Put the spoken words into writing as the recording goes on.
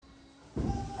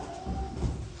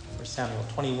1 Samuel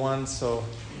 21. So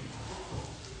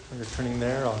when you're turning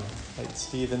there, I'll invite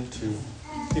Stephen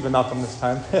Malcolm this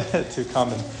time, to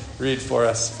come and read for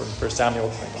us from 1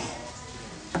 Samuel 21.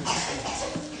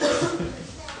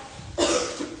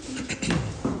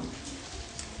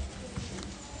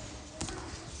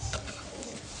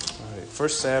 All right, 1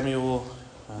 Samuel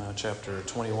chapter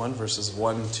 21, verses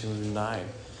 1 to 9.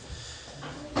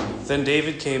 Then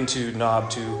David came to Nob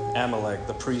to Amalek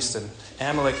the priest, and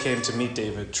Amalek came to meet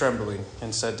David, trembling,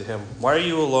 and said to him, "Why are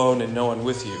you alone and no one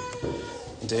with you?"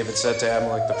 And David said to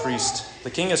Amalek the priest, "The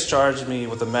king has charged me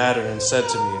with a matter and said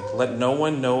to me, 'Let no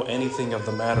one know anything of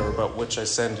the matter about which I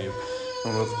send you,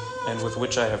 and with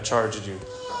which I have charged you.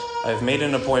 I have made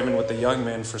an appointment with the young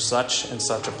men for such and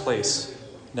such a place.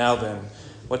 Now then,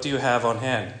 what do you have on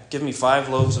hand? Give me 5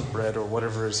 loaves of bread, or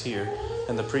whatever is here."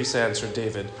 And the priest answered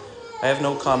David, "I have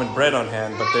no common bread on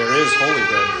hand, but there is holy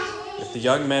bread. If the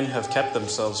young men have kept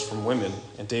themselves from women."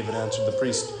 And David answered the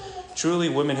priest, "Truly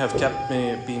women have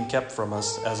been kept from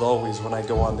us, as always when I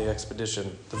go on the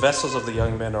expedition. The vessels of the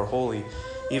young men are holy,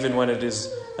 even when it is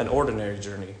an ordinary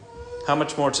journey. How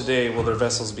much more today will their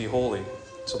vessels be holy?"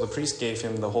 So the priest gave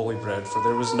him the holy bread, for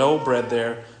there was no bread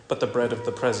there but the bread of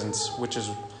the presence, which is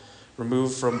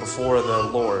removed from before the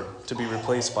Lord, to be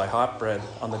replaced by hot bread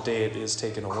on the day it is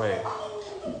taken away.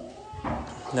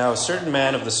 Now a certain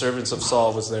man of the servants of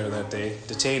Saul was there that day,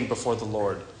 detained before the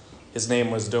Lord. His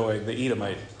name was Doeg the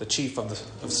Edomite, the chief of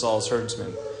Saul's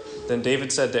herdsmen. Then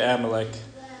David said to Amalek,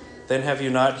 "Then have you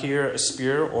not here a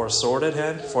spear or a sword at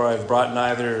hand? For I have brought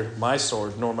neither my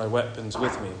sword nor my weapons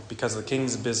with me, because the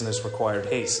king's business required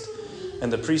haste."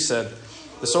 And the priest said,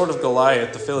 "The sword of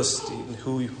Goliath the Philistine,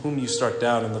 whom you struck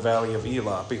down in the valley of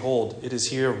Elah, behold, it is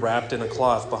here wrapped in a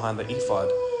cloth behind the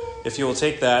ephod. If you will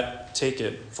take that, take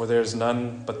it, for there is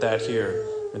none but that here."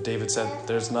 And David said,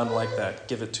 "There is none like that.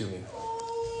 Give it to me."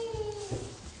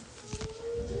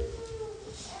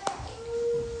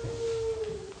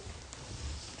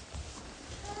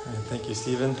 Thank you,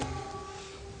 Stephen.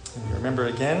 And you remember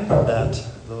again that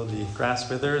though the grass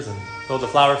withers and though the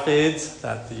flower fades,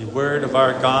 that the word of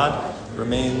our God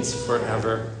remains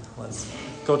forever. Let's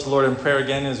go to the Lord in prayer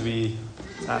again as we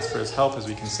ask for his help as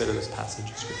we consider this passage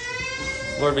of Scripture.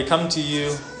 Lord, we come to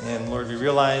you, and Lord, we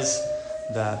realize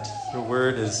that your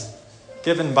word is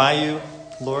given by you,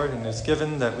 Lord, and is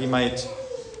given that we might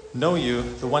know you,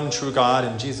 the one true God,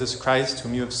 and Jesus Christ,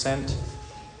 whom you have sent.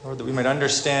 Lord, that we might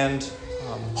understand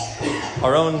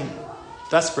our own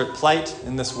desperate plight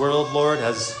in this world, Lord,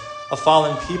 as a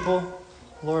fallen people,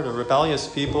 Lord, a rebellious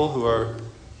people who are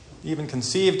even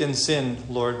conceived in sin,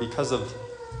 Lord, because of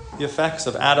the effects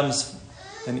of Adam's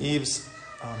and Eve's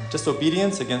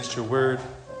disobedience against your word.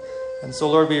 And so,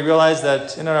 Lord, we realize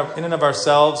that in and of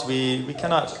ourselves, we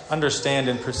cannot understand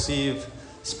and perceive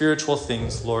spiritual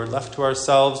things, Lord. Left to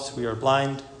ourselves, we are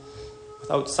blind,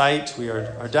 without sight, we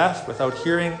are deaf, without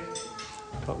hearing.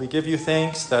 But we give you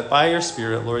thanks that by your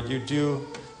Spirit, Lord, you do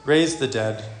raise the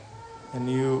dead, and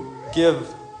you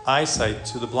give eyesight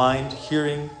to the blind,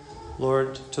 hearing,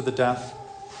 Lord, to the deaf.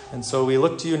 And so we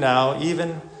look to you now,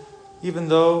 even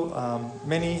though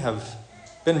many have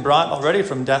been brought already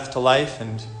from death to life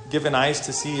and given eyes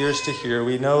to see, ears to hear.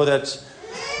 We know that,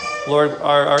 Lord,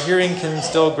 our hearing can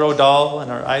still grow dull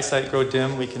and our eyesight grow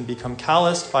dim. We can become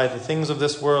calloused by the things of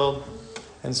this world.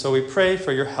 And so we pray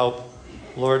for your help,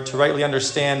 Lord, to rightly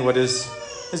understand what is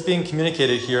being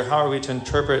communicated here. How are we to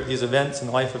interpret these events in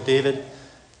the life of David?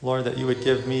 Lord, that you would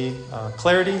give me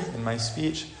clarity in my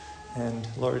speech, and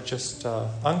Lord, just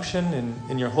unction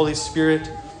in your Holy Spirit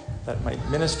that might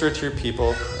minister to your people,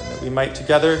 and that we might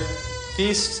together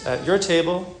feast at your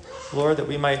table, Lord, that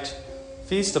we might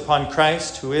feast upon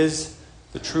Christ, who is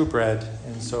the true bread.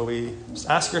 And so we just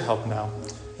ask your help now,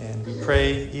 and we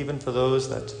pray even for those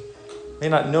that may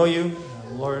not know you,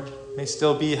 Lord, may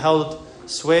still be held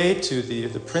sway to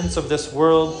the prince of this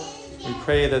world. We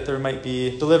pray that there might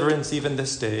be deliverance even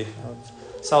this day of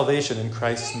salvation in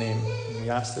Christ's name. And we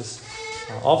ask this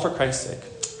all for Christ's sake.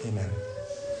 Amen.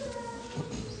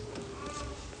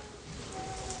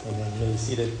 Amen. You may be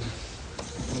seated.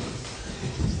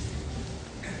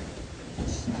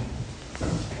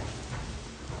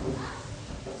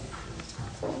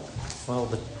 Well,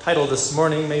 the title this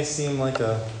morning may seem like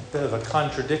a bit of a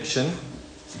contradiction.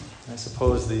 I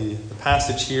suppose the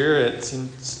passage here, it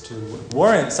seems to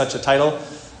warrant such a title,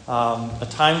 A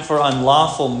Time for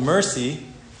Unlawful Mercy.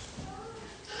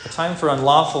 A time for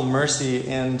unlawful mercy.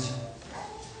 And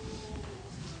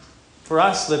for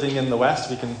us living in the West,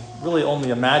 we can really only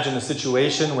imagine a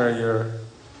situation where you're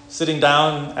sitting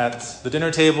down at the dinner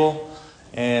table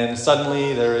and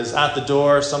suddenly there is at the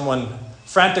door someone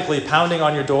frantically pounding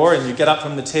on your door, and you get up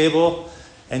from the table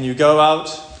And you go out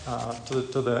to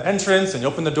the entrance and you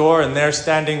open the door, and there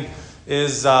standing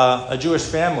is a Jewish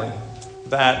family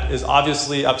that is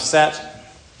obviously upset.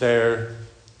 They're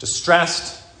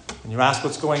distressed. And you ask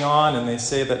what's going on, and they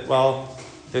say that, well,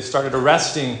 they've started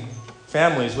arresting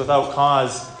families without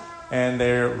cause, and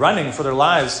they're running for their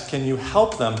lives. Can you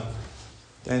help them?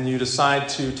 And you decide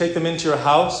to take them into your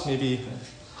house, maybe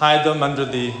hide them under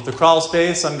the crawl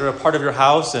space, under a part of your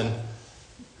house, and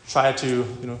try to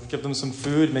give them some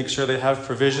food, make sure they have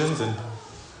provisions, and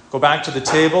go back to the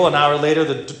table. An hour later,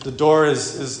 the door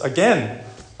is again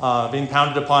being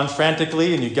pounded upon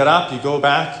frantically, and you get up, you go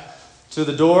back to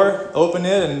the door, open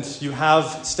it, and you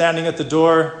have standing at the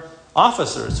door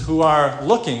officers who are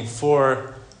looking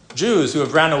for Jews who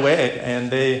have ran away, and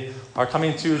they are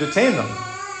coming to detain them,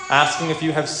 asking if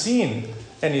you have seen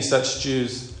any such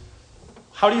Jews.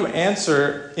 How do you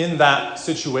answer in that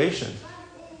situation?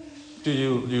 Do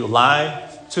you lie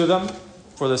to them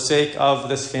for the sake of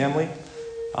this family?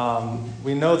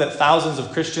 We know that thousands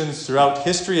of Christians throughout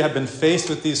history have been faced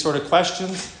with these sort of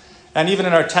questions. And even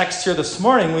in our text here this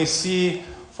morning, we see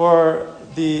for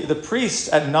the priest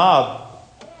at Nob,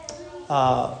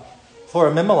 for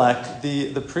Abimelech,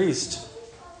 the priest,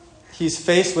 he's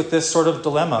faced with this sort of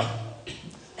dilemma.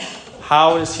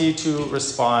 How is he to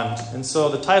respond? And so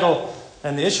the title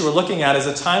and the issue we're looking at is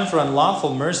a time for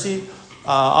unlawful mercy.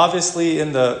 Obviously,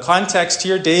 in the context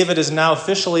here, David is now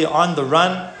officially on the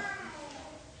run.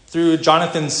 Through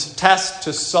Jonathan's test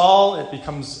to Saul, it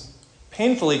becomes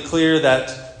painfully clear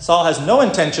that Saul has no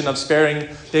intention of sparing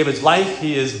David's life.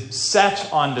 He is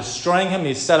set on destroying him.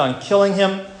 He's set on killing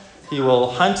him. He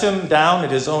will hunt him down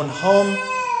at his own home.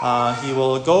 He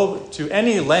will go to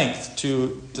any length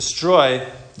to destroy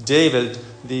David,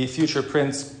 the future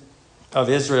prince of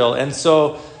Israel. And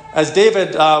so, as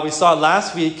David, we saw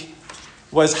last week,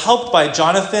 was helped by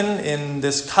Jonathan in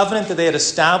this covenant that they had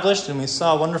established, and we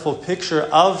saw a wonderful picture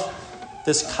of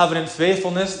this covenant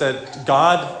faithfulness that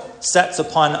God sets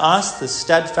upon us, the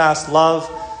steadfast love.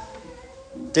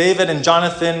 David and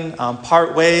Jonathan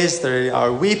part ways. They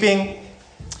are weeping,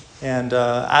 and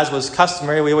as was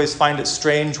customary, we always find it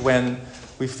strange when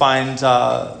we find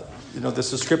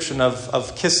this description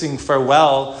of kissing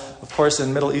farewell. Of course,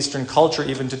 in Middle Eastern culture,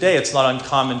 even today, it's not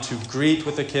uncommon to greet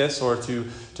with a kiss or to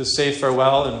say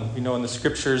farewell. And in the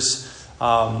scriptures,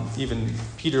 even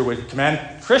Peter would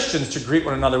command Christians to greet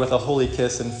one another with a holy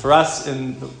kiss. And for us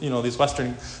in these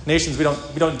Western nations, we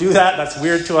don't do that. That's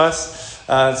weird to us.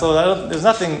 So there's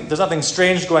nothing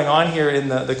strange going on here in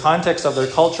the context of their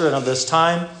culture and of this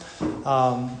time.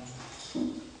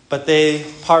 But they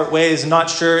part ways,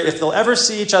 not sure if they'll ever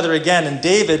see each other again. And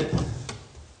David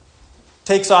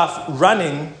takes off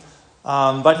running,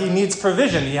 but he needs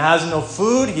provision. He has no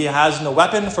food. He has no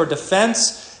weapon for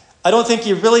defense. I don't think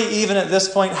he really, even at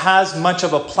this point, has much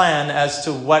of a plan as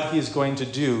to what he's going to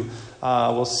do.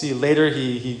 We'll see later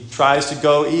he tries to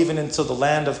go even into the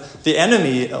land of the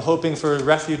enemy, hoping for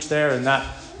refuge there, and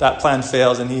that plan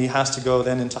fails, and he has to go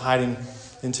then into hiding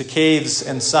into caves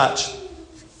and such.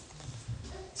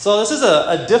 So this is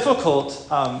a difficult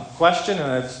question,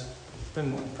 and I've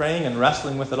been praying and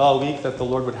wrestling with it all week that the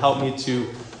Lord would help me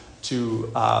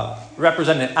to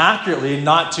represent it accurately,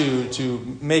 not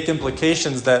to make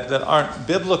implications that aren't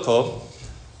biblical.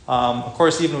 Of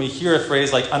course, even when we hear a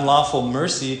phrase like unlawful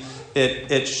mercy,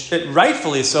 it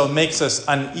rightfully so makes us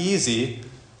uneasy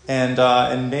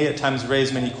and may at times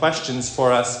raise many questions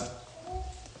for us.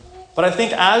 But I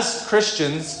think as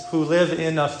Christians who live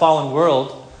in a fallen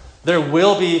world, there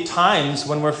will be times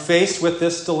when we're faced with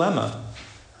this dilemma.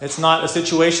 It's not a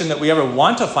situation that we ever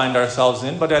want to find ourselves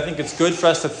in, but I think it's good for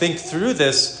us to think through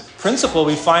this principle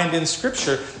we find in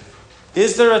Scripture.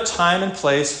 Is there a time and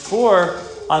place for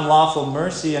unlawful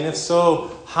mercy? And if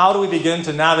so, how do we begin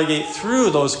to navigate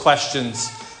through those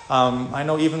questions? I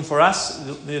know even for us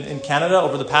in Canada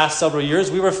over the past several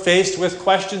years, we were faced with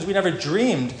questions we never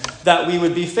dreamed that we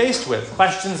would be faced with.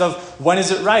 Questions of when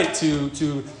is it right to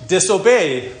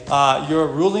disobey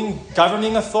your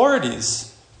governing authorities?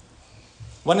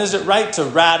 When is it right to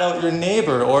rat out your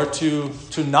neighbor or to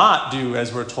not do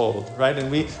as we're told, right?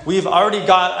 And we've already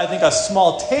got, I think, a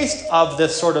small taste of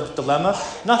this sort of dilemma.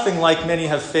 Nothing like many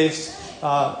have faced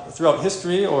throughout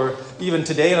history or even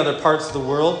today in other parts of the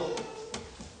world.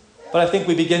 But I think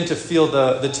we begin to feel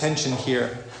the tension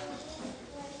here.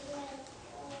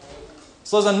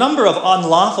 So there's a number of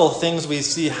unlawful things we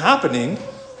see happening.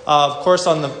 Of course,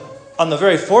 on the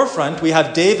very forefront, we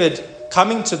have David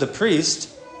coming to the priest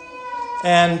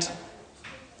and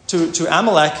to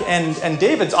Amalek, and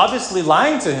David's obviously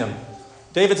lying to him.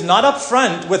 David's not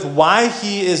upfront with why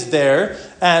he is there,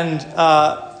 and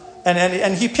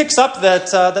And he picks up that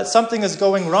something is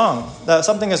going wrong, that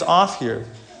something is off here.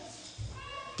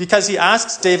 Because he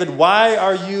asks David, why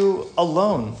are you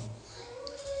alone?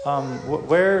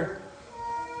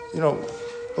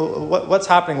 What's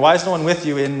happening? Why is no one with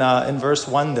you in verse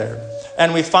 1 there?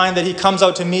 And we find that he comes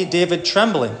out to meet David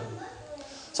trembling.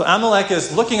 So Amalek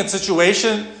is looking at the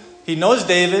situation. He knows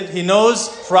David. He knows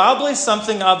probably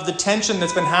something of the tension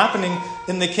that's been happening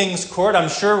in the king's court. I'm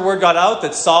sure word got out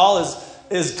that Saul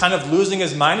is kind of losing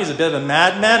his mind. He's a bit of a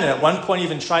madman, and at one point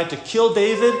even tried to kill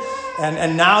David.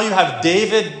 And now you have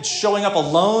David showing up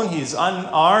alone. He's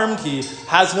unarmed. He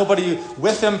has nobody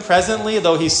with him presently,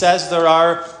 though he says there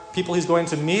are people he's going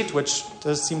to meet, which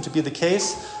does seem to be the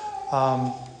case.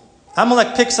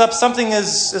 Amalek picks up something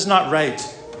is not right.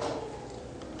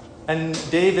 And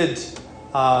David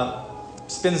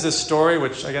spins this story,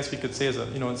 which I guess we could say is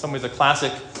in some ways a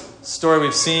classic story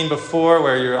we've seen before,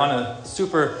 where you're on a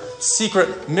super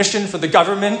secret mission for the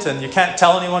government and you can't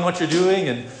tell anyone what you're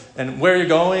doing and where you're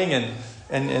going,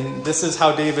 and this is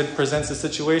how David presents the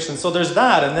situation. So there's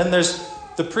that, and then there's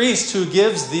the priest who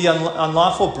gives the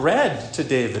unlawful bread to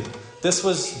David. This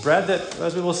was bread that,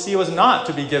 as we will see, was not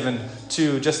to be given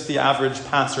to just the average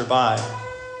passerby.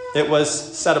 It was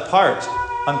set apart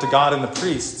unto God and the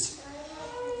priests.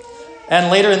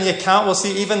 And later in the account, we'll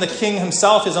see even the king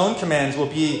himself, his own commands will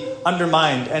be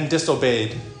undermined and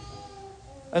disobeyed.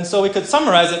 And so we could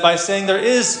summarize it by saying there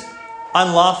is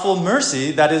unlawful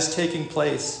mercy that is taking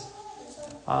place.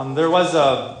 There was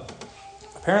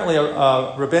apparently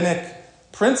a rabbinic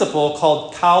principle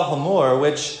called kal hamor,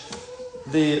 which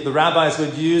the rabbis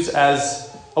would use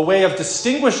as a way of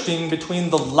distinguishing between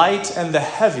the light and the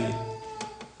heavy.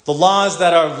 The laws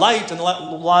that are light and the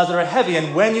laws that are heavy.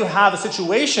 And when you have a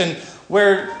situation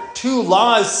where two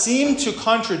laws seem to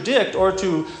contradict or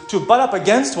to butt up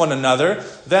against one another,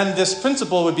 then this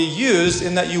principle would be used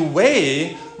in that you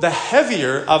weigh the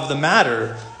heavier of the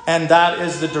matter, and that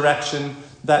is the direction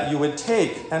that you would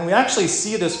take. And we actually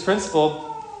see this principle.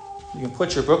 You can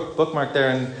put your bookmark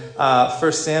there in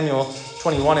 1 Samuel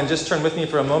 21 and just turn with me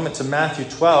for a moment to Matthew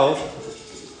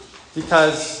 12,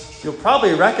 because you'll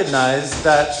probably recognize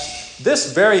that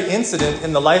this very incident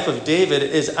in the life of David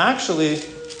is actually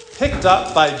picked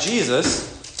up by Jesus.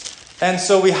 And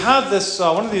so we have this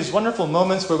one of these wonderful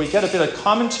moments where we get a bit of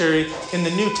commentary in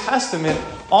the New Testament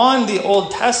on the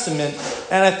Old Testament.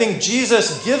 And I think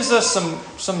Jesus gives us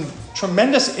some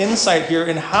tremendous insight here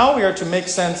in how we are to make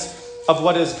sense of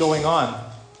what is going on.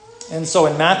 And so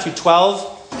in Matthew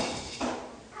 12,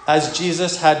 as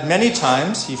Jesus had many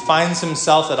times, he finds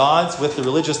himself at odds with the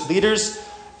religious leaders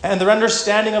and their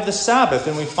understanding of the Sabbath.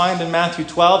 And we find in Matthew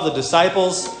 12, the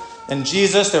disciples and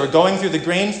Jesus, they were going through the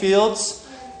grain fields,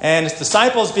 and his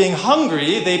disciples being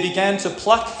hungry, they began to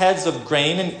pluck heads of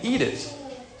grain and eat it.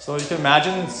 So you can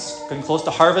imagine it's getting close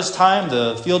to harvest time,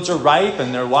 the fields are ripe,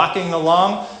 and they're walking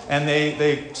along, and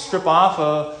they strip off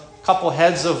a couple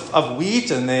heads of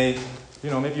wheat, and they,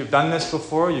 maybe you've done this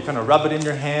before, you kind of rub it in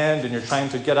your hand, and you're trying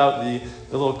to get out the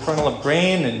little kernel of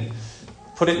grain and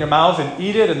put it in your mouth and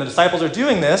eat it, and the disciples are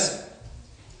doing this.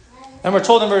 And we're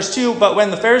told in verse 2, but when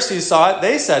the Pharisees saw it,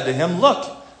 they said to him,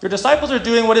 look, your disciples are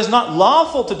doing what is not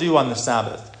lawful to do on the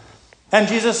Sabbath. And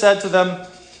Jesus said to them,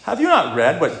 have you not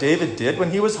read what David did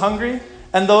when he was hungry,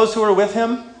 and those who were with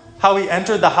him, how he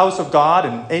entered the house of God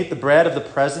and ate the bread of the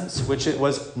presence, which it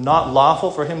was not lawful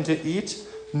for him to eat,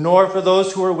 nor for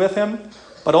those who were with him,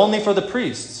 but only for the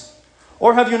priests?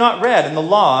 Or have you not read in the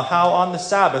law how on the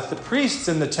Sabbath the priests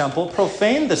in the temple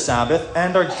profane the Sabbath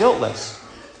and are guiltless?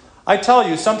 I tell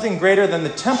you, something greater than the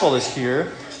temple is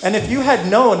here. And if you had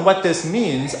known what this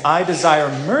means, I desire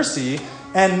mercy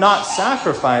and not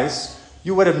sacrifice,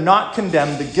 you would have not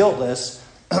condemned the guiltless,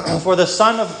 for the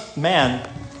Son of Man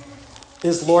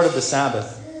is Lord of the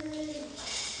Sabbath.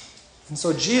 And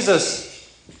so Jesus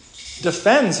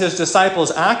defends his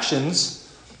disciples'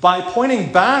 actions by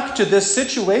pointing back to this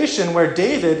situation where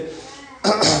David,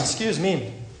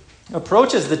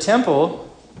 approaches the temple,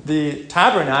 the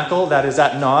tabernacle that is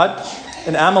at Nod,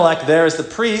 and Amalek there is the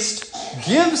priest,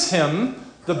 gives him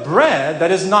the bread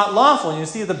that is not lawful. And you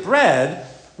see, the bread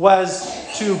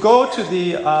was to go to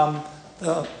the...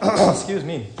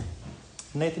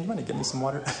 Nathan, you want to get me some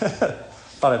water?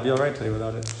 Thought I'd be all right today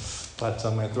without it, but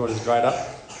my throat is dried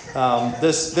up.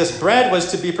 This bread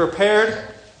was to be prepared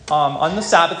on the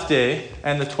Sabbath day,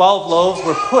 and the 12 loaves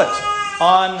were put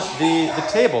on the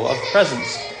table of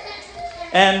presence.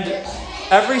 And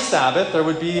every Sabbath, there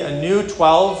would be a new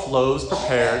 12 loaves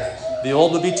prepared. The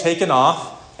old would be taken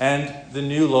off, and the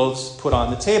new loaves put on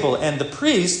the table. And the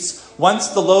priests, once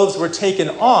the loaves were taken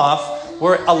off,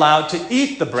 were allowed to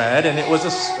eat the bread, and it was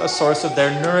a source of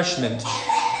their nourishment.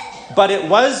 but it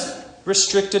was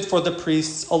restricted for the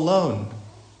priests alone,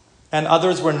 and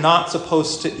others were not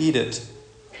supposed to eat it.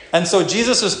 And so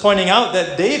Jesus is pointing out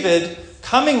that David,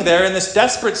 coming there in this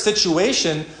desperate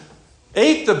situation,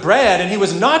 ate the bread, and he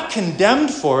was not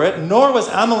condemned for it, nor was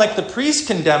Amalek the priest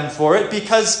condemned for it,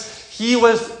 because he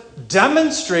was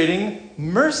demonstrating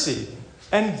mercy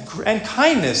and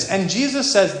kindness. And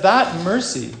Jesus says that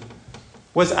mercy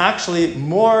was actually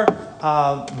more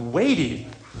weighty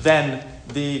than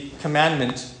the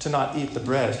commandment to not eat the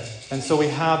bread. And so we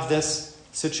have this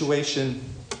situation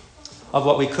of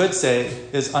what we could say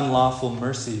is unlawful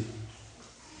mercy.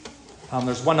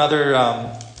 There's one other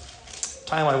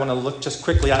time I want to look just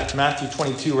quickly at Matthew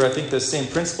 22, where I think this same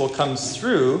principle comes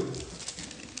through.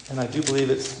 And I do believe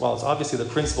it's obviously the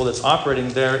principle that's operating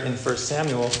there in 1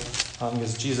 Samuel,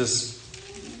 because Jesus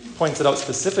points it out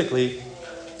specifically.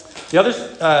 The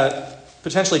other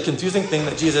potentially confusing thing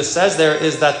that Jesus says there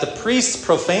is that the priests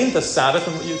profaned the Sabbath.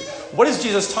 And what is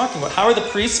Jesus talking about? How are the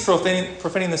priests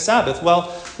profaning the Sabbath? Well,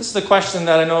 this is a question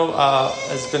that I know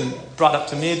has been brought up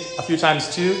to me a few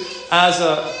times too. As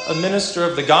a minister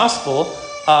of the gospel,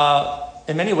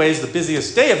 in many ways the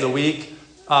busiest day of the week,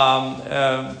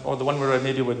 or the one where I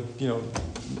maybe would,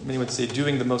 many would say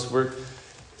doing the most work,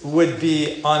 would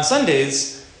be on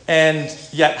Sundays. And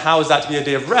yet, how is that to be a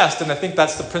day of rest? And I think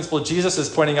that's the principle Jesus is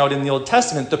pointing out in the Old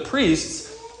Testament. The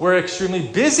priests were extremely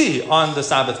busy on the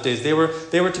Sabbath days. They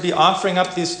were to be offering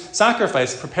up these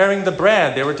sacrifices, preparing the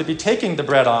bread. They were to be taking the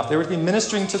bread off. They were to be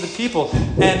ministering to the people.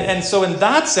 And so in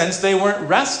that sense, they weren't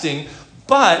resting.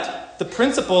 But the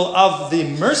principle of the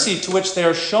mercy to which they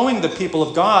are showing the people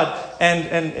of God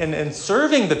and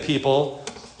serving the people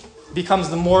becomes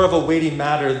the more of a weighty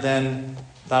matter than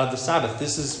that of the Sabbath.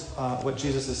 This is what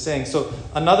Jesus is saying. So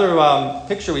another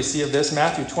picture we see of this,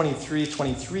 Matthew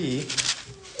 23:23.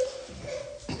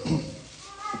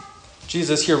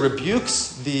 Jesus here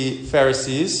rebukes the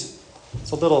Pharisees.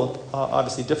 It's a little,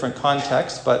 obviously, different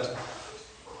context, but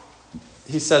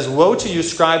he says, "Woe to you,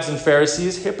 scribes and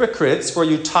Pharisees, hypocrites, for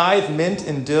you tithe mint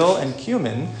and dill and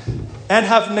cumin, and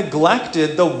have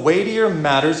neglected the weightier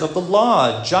matters of the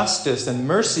law, justice and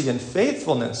mercy and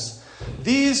faithfulness.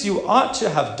 These you ought to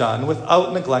have done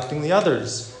without neglecting the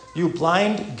others. You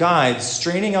blind guides,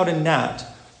 straining out a gnat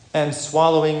and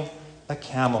swallowing a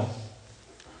camel."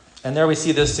 And there we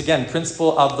see this again,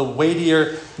 principle of the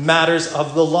weightier matters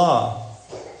of the law.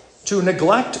 To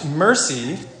neglect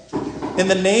mercy in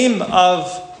the name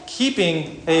of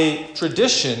keeping a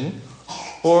tradition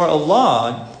or a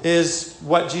law is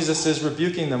what Jesus is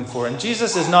rebuking them for. And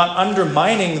Jesus is not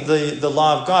undermining the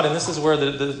law of God, and this is where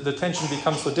the tension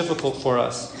becomes so difficult for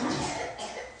us.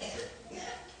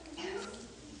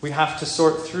 We have to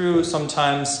sort through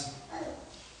sometimes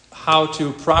how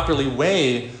to properly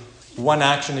weigh one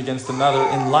action against another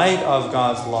in light of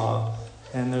God's law.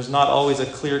 And there's not always a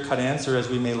clear-cut answer as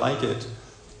we may like it.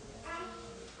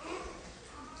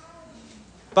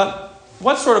 But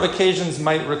what sort of occasions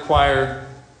might require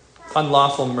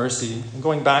unlawful mercy? And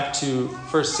going back to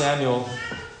 1 Samuel,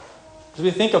 as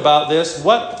we think about this,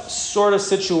 what sort of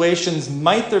situations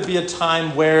might there be a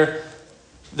time where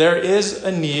there is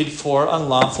a need for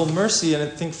unlawful mercy? And I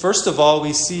think first of all,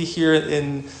 we see here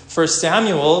in 1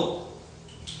 Samuel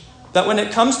that when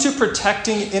it comes to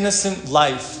protecting innocent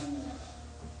life,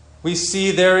 we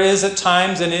see there is at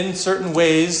times and in certain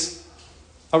ways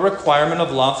a requirement of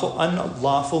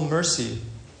unlawful mercy.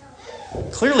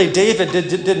 Clearly, David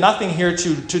did nothing here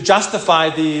to justify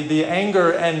the anger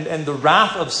and the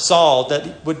wrath of Saul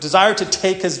that would desire to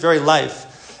take his very life.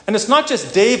 And it's not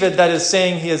just David that is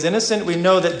saying he is innocent. We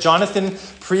know that Jonathan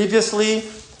previously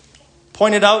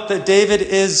pointed out that David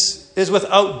is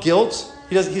without guilt.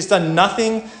 He's done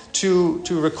nothing to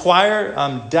require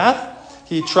death.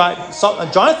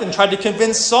 Jonathan tried to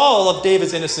convince Saul of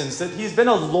David's innocence, that he's been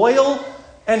a loyal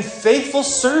and faithful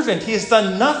servant. He has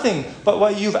done nothing but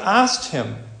what you've asked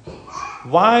him.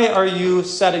 Why are you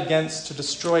set against to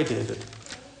destroy David?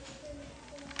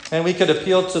 And we could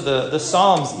appeal to the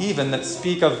Psalms even that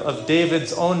speak of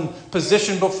David's own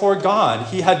position before God.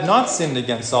 He had not sinned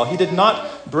against Saul. He did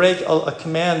not break a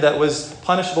command that was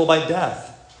punishable by death.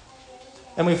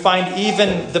 And we find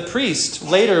even the priest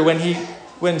later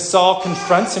when Saul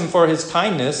confronts him for his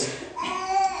kindness,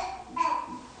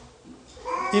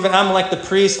 even Amalek the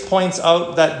priest points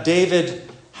out that David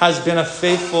has been a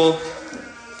faithful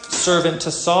servant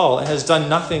to Saul and has done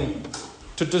nothing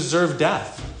to deserve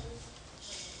death.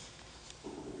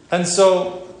 And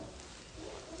so,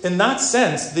 in that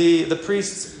sense, the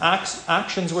priest's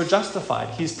actions were justified.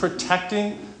 He's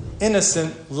protecting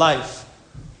innocent life.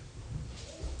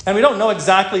 And we don't know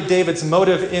exactly David's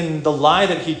motive in the lie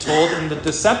that he told, in the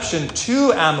deception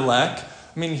to Amalek.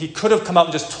 I mean, he could have come out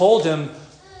and just told him,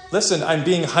 listen, I'm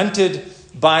being hunted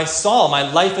by Saul. My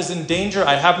life is in danger.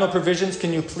 I have no provisions.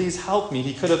 Can you please help me?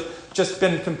 He could have just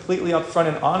been completely upfront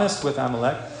and honest with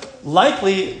Amalek.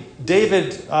 Likely,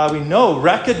 David, we know,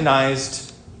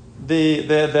 recognized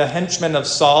the henchman of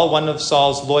Saul, one of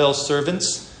Saul's loyal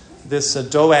servants, this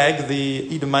Doeg,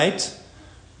 the Edomite.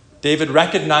 David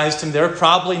recognized him there,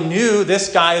 probably knew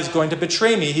this guy is going to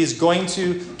betray me. He's going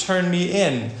to turn me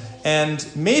in. And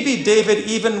maybe David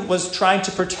even was trying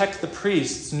to protect the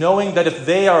priests, knowing that if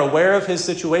they are aware of his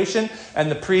situation and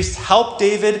the priests help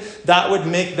David, that would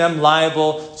make them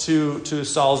liable to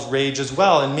Saul's rage as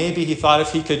well. And maybe he thought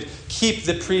if he could keep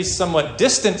the priests somewhat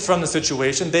distant from the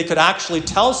situation, they could actually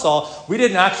tell Saul, we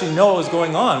didn't actually know what was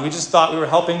going on. We just thought we were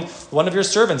helping one of your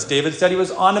servants. David said he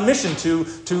was on a mission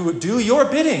to do your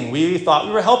bidding. We thought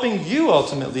we were helping you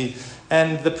ultimately.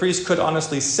 And the priest could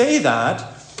honestly say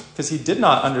that, because he did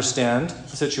not understand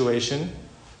the situation.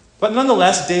 But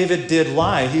nonetheless, David did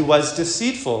lie. He was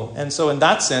deceitful. And so in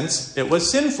that sense, it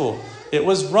was sinful. It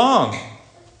was wrong.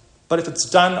 But if it's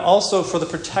done also for the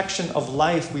protection of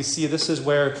life, we see this is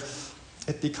where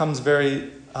it becomes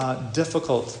very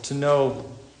difficult to know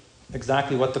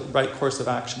exactly what the right course of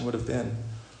action would have been.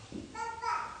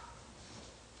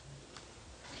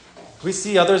 We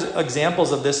see other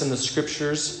examples of this in the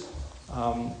scriptures.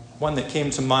 One that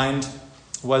came to mind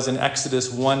was in Exodus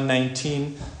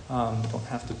 1:19. Don't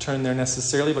have to turn there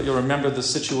necessarily, but you'll remember the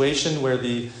situation where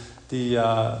the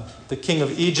king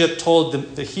of Egypt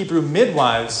told the Hebrew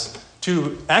midwives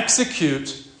to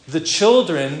execute the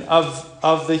children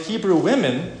of the Hebrew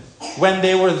women when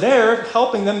they were there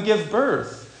helping them give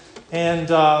birth. And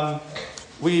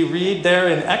we read there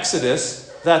in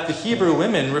Exodus that the Hebrew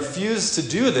women refused to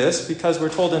do this because we're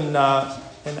told in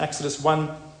Exodus 1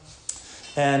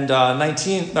 and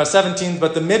 17,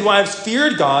 but the midwives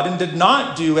feared God and did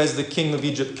not do as the king of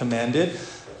Egypt commanded,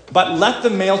 but let the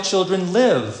male children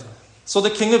live. So the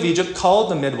king of Egypt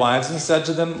called the midwives and said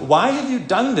to them, why have you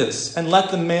done this and let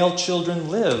the male children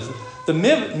live? The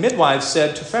midwives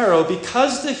said to Pharaoh,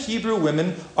 because the Hebrew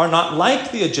women are not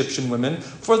like the Egyptian women,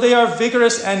 for they are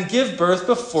vigorous and give birth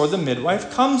before the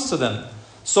midwife comes to them.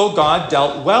 So God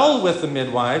dealt well with the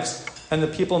midwives, and the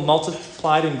people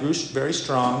multiplied and grew very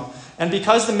strong. And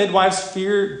because the midwives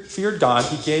feared God,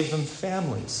 he gave them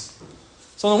families.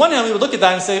 So on the one hand, we would look at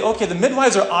that and say, okay, the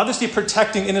midwives are obviously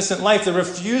protecting innocent life. They're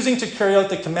refusing to carry out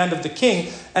the command of the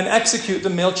king and execute the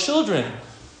male children.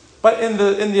 But in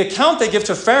the account they give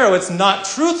to Pharaoh, it's not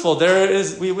truthful.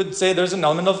 We would say there's an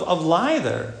element of lie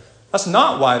there. That's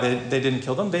not why they didn't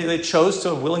kill them. They chose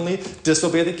to willingly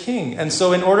disobey the king. And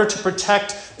so in order to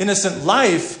protect innocent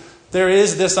life, there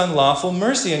is this unlawful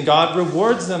mercy, and God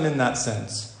rewards them in that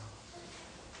sense.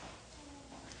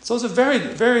 So it's a very,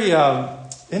 very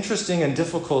interesting and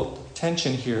difficult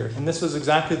tension here. And this was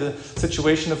exactly the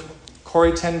situation of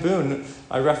Corrie ten Boom.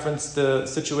 I referenced the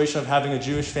situation of having a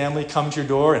Jewish family come to your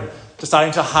door and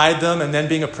deciding to hide them and then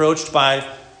being approached by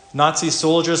Nazi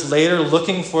soldiers later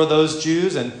looking for those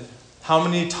Jews. And how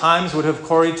many times would have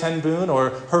Corrie ten Boom or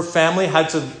her family had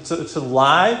to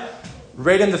lie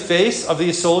right in the face of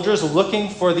these soldiers looking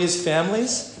for these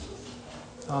families?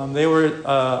 They were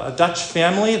a Dutch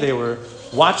family. They were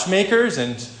watchmakers,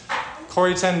 and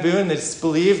Corrie ten Boom, it's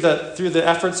believed that through the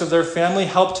efforts of their family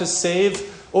helped to save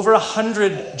over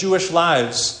 100 Jewish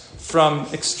lives from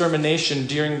extermination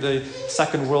during the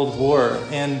Second World War.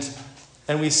 And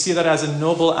we see that as a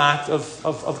noble act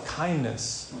of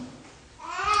kindness.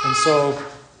 And so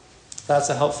that's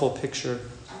a helpful picture.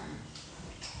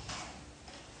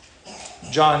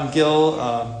 John Gill,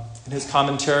 in his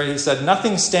commentary, he said,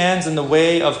 nothing stands in the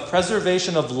way of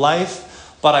preservation of life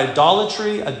but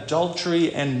idolatry,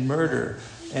 adultery, and murder.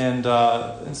 And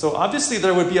so obviously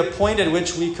there would be a point at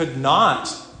which we could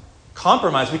not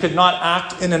compromise. We could not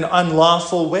act in an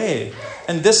unlawful way.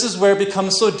 And this is where it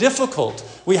becomes so difficult.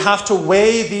 We have to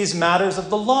weigh these matters of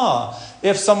the law.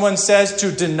 If someone says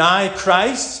to deny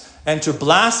Christ and to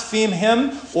blaspheme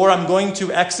him, or I'm going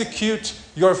to execute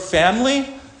your family,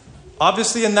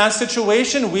 obviously in that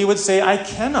situation we would say, I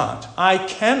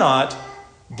cannot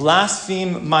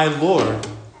blaspheme my Lord,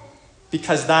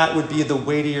 because that would be the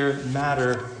weightier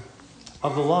matter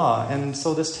of the law. And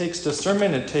so this takes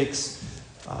discernment, it takes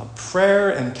prayer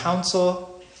and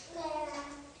counsel.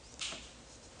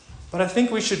 But I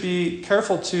think we should be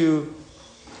careful to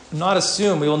not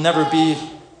assume we will never be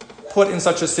put in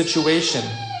such a situation.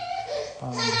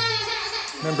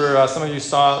 Remember, some of you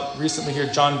saw recently here,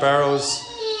 John Barrows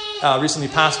recently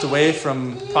passed away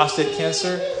from prostate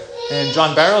cancer. And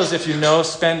John Barrows, if you know,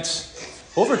 spent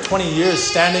over 20 years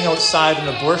standing outside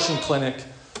an abortion clinic,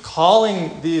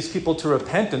 calling these people to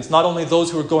repentance, not only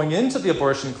those who were going into the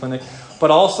abortion clinic,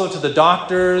 but also to the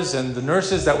doctors and the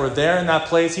nurses that were there in that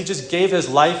place. He just gave his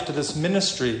life to this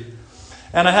ministry.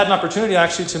 And I had an opportunity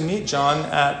actually to meet John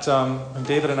at, when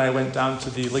David and I went down to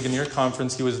the Ligonier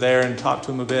conference. He was there and talked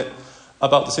to him a bit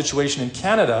about the situation in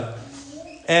Canada.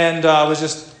 And I was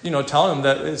just, telling him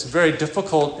that it's very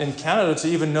difficult in Canada to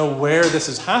even know where this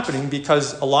is happening,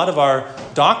 because a lot of our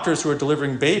doctors who are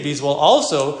delivering babies will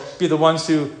also be the ones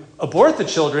who abort the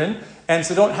children, and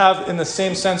so don't have, in the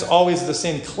same sense, always the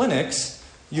same clinics.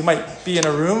 You might be in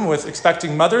a room with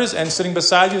expecting mothers, and sitting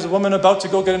beside you is a woman about to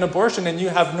go get an abortion, and you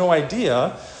have no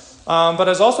idea. But I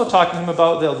was also talking to him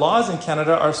about the laws in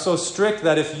Canada are so strict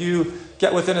that if you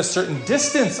get within a certain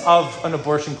distance of an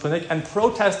abortion clinic and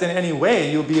protest in any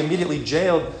way, you'll be immediately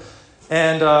jailed.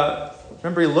 And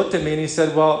remember, he looked at me and he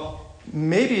said, well,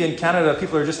 maybe in Canada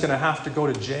people are just going to have to go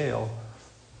to jail.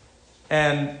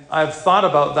 And I've thought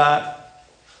about that.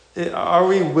 Are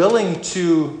we willing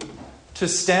to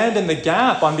stand in the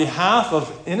gap on behalf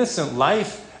of innocent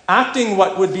life, acting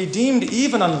what would be deemed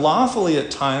even unlawfully at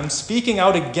times, speaking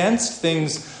out against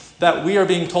things that we are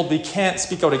being told we can't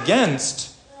speak out against,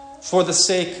 for the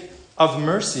sake of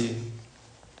mercy?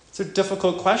 These are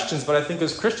difficult questions, but I think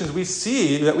as Christians we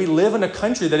see that we live in a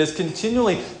country that is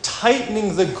continually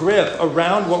tightening the grip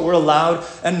around what we're allowed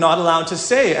and not allowed to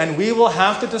say. And we will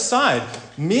have to decide.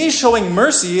 Me showing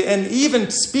mercy and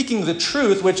even speaking the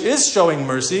truth, which is showing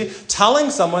mercy, telling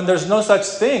someone there's no such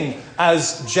thing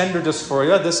as gender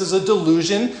dysphoria. This is a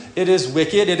delusion. It is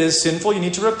wicked. It is sinful. You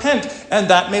need to repent. And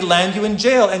that may land you in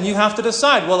jail. And you have to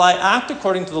decide, will I act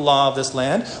according to the law of this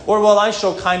land, or will I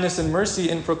show kindness and mercy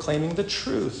in proclaiming the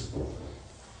truth?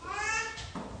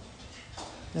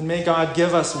 And may God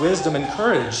give us wisdom and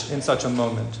courage in such a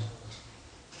moment.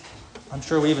 I'm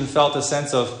sure we even felt a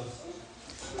sense of,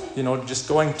 just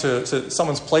going to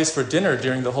someone's place for dinner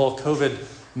during the whole COVID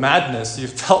madness. You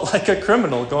felt like a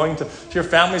criminal going to your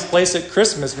family's place at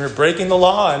Christmas, and you're breaking the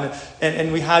law.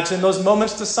 And we had to, in those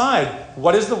moments, decide,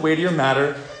 what is the weightier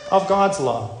matter of God's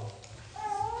law?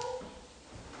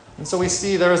 And so we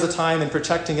see there is a time in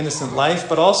protecting innocent life,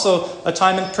 but also a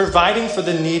time in providing for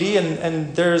the needy.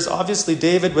 And there's obviously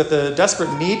David with a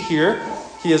desperate need here.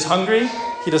 He is hungry.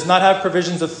 He does not have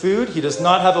provisions of food. He does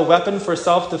not have a weapon for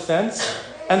self-defense.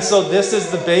 And so this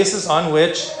is the basis on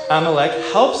which Amalek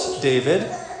helps David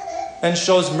and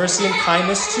shows mercy and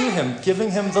kindness to him,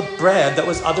 giving him the bread that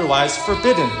was otherwise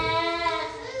forbidden.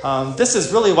 This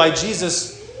is really why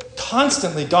Jesus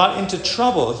constantly got into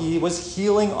trouble. He was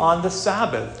healing on the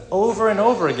Sabbath over and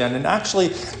over again. And actually,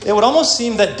 it would almost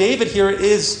seem that David here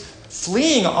is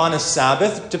fleeing on a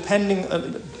Sabbath,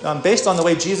 based on the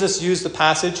way Jesus used the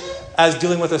passage as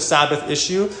dealing with a Sabbath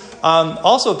issue.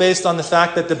 Also based on the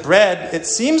fact that the bread, it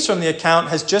seems from the account,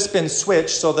 has just been switched.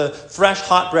 So the fresh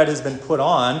hot bread has been put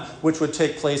on, which would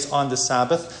take place on the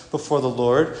Sabbath before the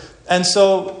Lord. And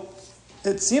so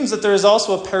it seems that there is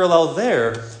also a parallel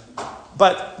there.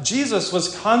 But Jesus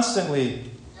was constantly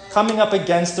coming up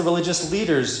against the religious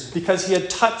leaders because he had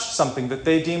touched something that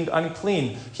they deemed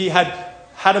unclean. He had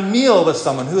a meal with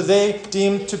someone who they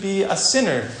deemed to be a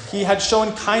sinner. He had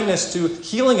shown kindness to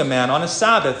healing a man on a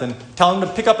Sabbath and telling him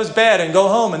to pick up his bed and go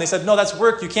home. And they said, no, that's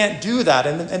work. You can't do that.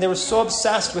 And they were so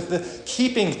obsessed with the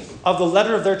keeping of the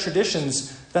letter of their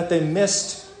traditions that they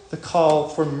missed the call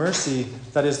for mercy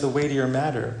that is the weightier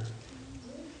matter.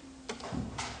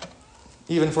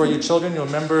 Even for you children, you'll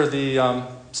remember the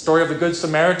story of the Good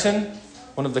Samaritan,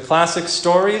 one of the classic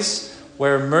stories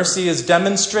where mercy is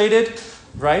demonstrated.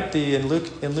 Right? In Luke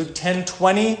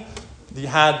 10:20, you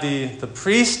had the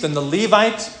priest and the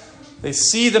Levite. They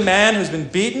see the man who's been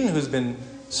beaten, who's been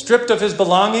stripped of his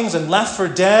belongings and left for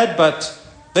dead, but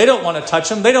they don't want to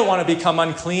touch him. They don't want to become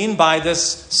unclean by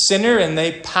this sinner, and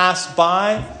they pass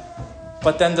by.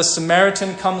 But then the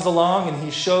Samaritan comes along, and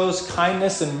he shows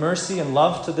kindness and mercy and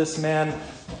love to this man.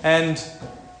 And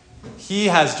he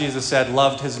has, Jesus said,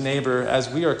 loved his neighbor as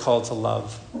we are called to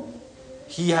love.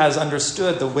 He has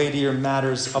understood the weightier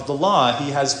matters of the law.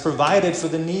 He has provided for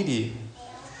the needy.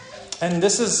 And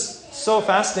this is so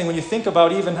fascinating when you think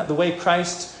about even the way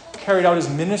Christ carried out his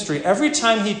ministry. Every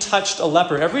time he touched a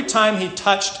leper, every time he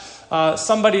touched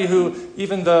somebody who,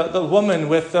 even the woman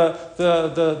with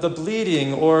the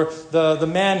bleeding, or the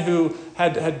man who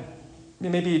had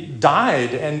maybe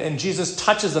died, and Jesus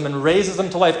touches them and raises them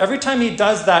to life. Every time he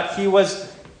does that, he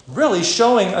was really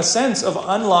showing a sense of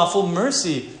unlawful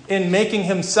mercy in making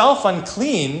himself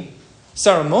unclean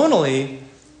ceremonially,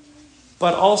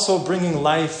 but also bringing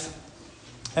life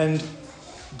and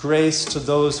grace to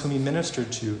those whom he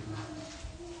ministered to.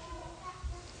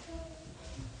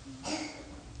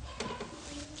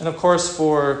 And of course,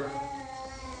 for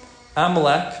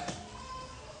Amalek,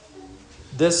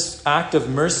 this act of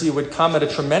mercy would come at a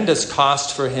tremendous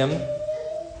cost for him.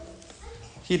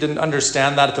 He didn't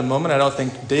understand that at the moment. I don't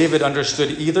think David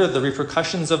understood either the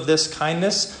repercussions of this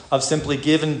kindness, of simply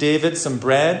giving David some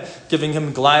bread, giving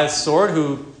him Goliath's sword,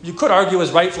 who you could argue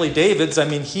was rightfully David's. I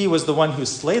mean, he was the one who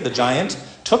slayed the giant,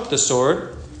 took the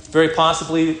sword, very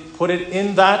possibly put it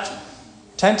in that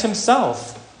tent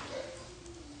himself.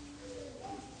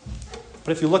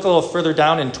 But if you look a little further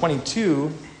down in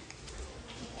 22,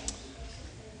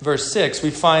 verse 6,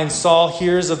 we find Saul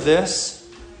hears of this.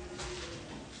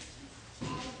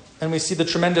 And we see the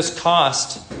tremendous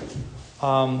cost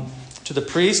to the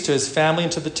priest, to his family,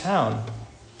 and to the town.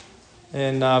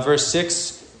 In verse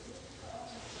 6,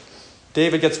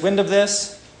 David gets wind of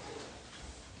this.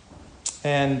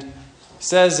 And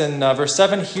says in verse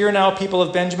 7, "Hear now, people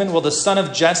of Benjamin, will the son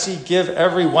of Jesse give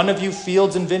every one of you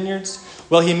fields and vineyards?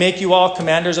 Will he make you all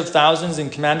commanders of thousands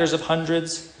and commanders of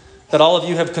hundreds? That all of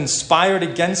you have conspired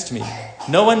against me.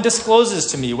 No one discloses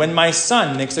to me when my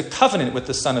son makes a covenant with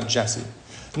the son of Jesse.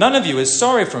 None of you is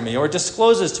sorry for me or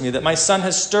discloses to me that my son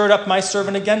has stirred up my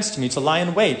servant against me to lie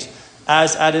in wait,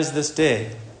 as at is this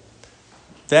day."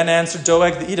 Then answered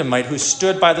Doeg the Edomite, who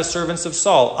stood by the servants of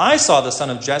Saul, "I saw the son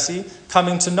of Jesse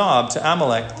coming to Nob, to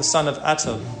Amalek, the son of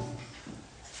Atub.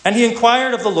 And he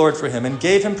inquired of the Lord for him, and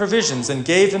gave him provisions, and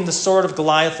gave him the sword of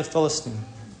Goliath the Philistine.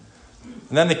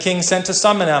 And then the king sent to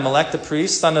summon Amalek, the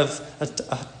priest, son of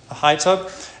Ahitub,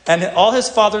 and all his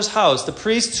father's house, the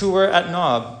priests who were at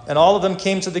Nob, and all of them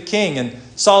came to the king. And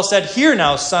Saul said, "Hear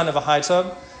now, son of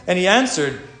Ahitub." And he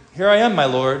answered, "Here I am, my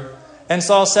lord." And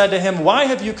Saul said to him, "Why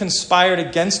have you conspired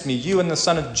against me, you and the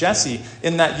son of Jesse,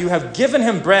 in that you have given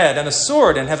him bread and a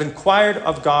sword, and have inquired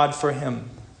of God for him,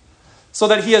 so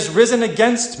that he has risen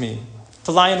against me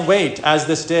to lie in wait, as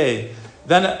this day?"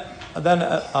 Then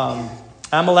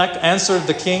Amalek answered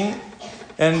the king,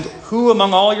 "And who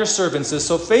among all your servants is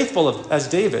so faithful as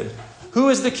David? Who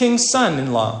is the king's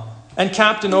son-in-law and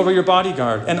captain over your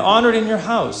bodyguard and honored in your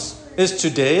house? Is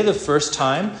today the first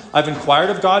time I've inquired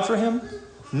of God for him?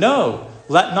 No,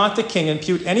 let not the king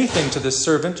impute anything to this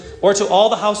servant or to all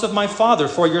the house of my father,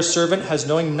 for your servant has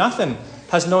known nothing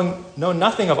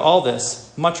of all this,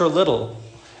 much or little."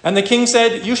 And the king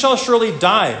said, "You shall surely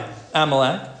die,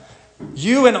 Amalek,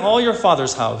 you and all your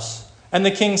father's house." And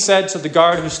the king said to the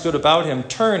guard who stood about him,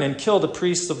 "Turn and kill the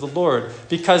priests of the Lord,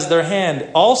 because their hand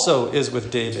also is with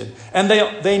David." And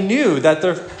they knew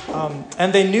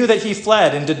that he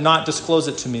fled and did not disclose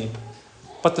it to me.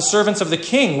 But the servants of the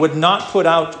king would not put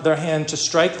out their hand to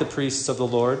strike the priests of the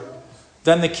Lord.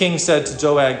 Then the king said to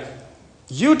Doeg,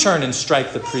 "You turn and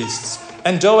strike the priests."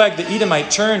 And Doeg the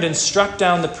Edomite turned and struck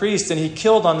down the priests, and he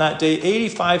killed on that day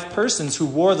 85 persons who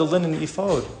wore the linen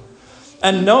ephod.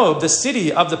 And Nob, the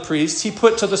city of the priests, he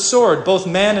put to the sword, both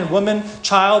man and woman,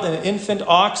 child and infant,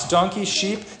 ox, donkey,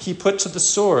 sheep, he put to the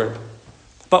sword.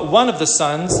 But one of the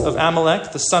sons of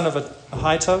Amalek, the son of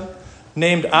Ahitub,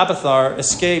 named Abiathar,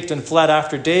 escaped and fled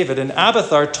after David. And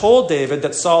Abiathar told David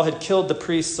that Saul had killed the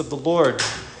priests of the Lord.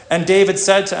 And David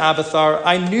said to Abiathar,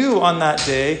 "I knew on that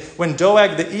day, when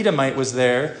Doeg the Edomite was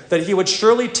there, that he would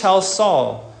surely tell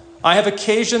Saul, 'I have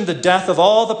occasioned the death of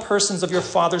all the persons of your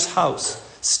father's house.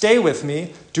 Stay with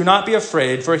me, do not be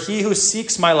afraid, for he who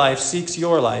seeks my life seeks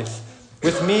your life.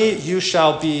 With me you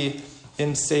shall be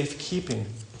in safekeeping.'"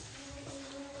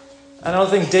 And I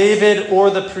don't think David or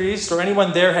the priest or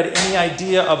anyone there had any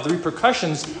idea of the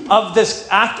repercussions of this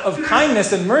act of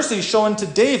kindness and mercy shown to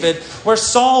David, where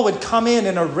Saul would come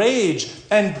in a rage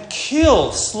and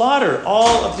slaughter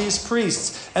all of these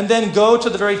priests, and then go to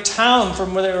the very town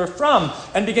from where they were from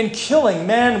and begin killing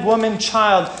man, woman,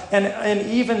 child, and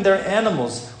even their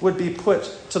animals would be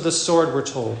put to the sword, we're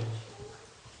told.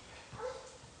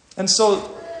 And so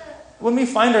when we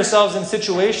find ourselves in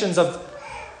situations of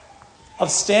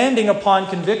standing upon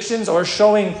convictions or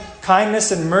showing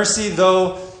kindness and mercy,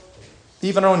 though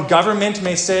even our own government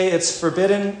may say it's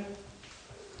forbidden,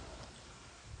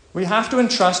 we have to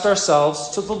entrust ourselves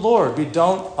to the Lord. We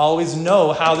don't always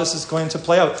know how this is going to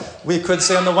play out. We could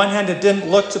say on the one hand, it didn't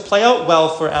look to play out well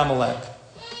for Amalek.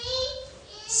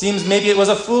 Seems maybe it was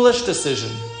a foolish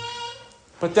decision.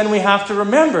 But then we have to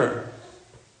remember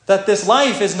that this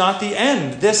life is not the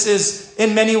end. This is,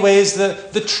 in many ways,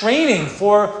 the training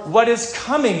for what is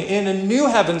coming in a new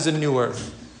heavens and new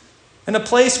earth. In a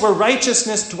place where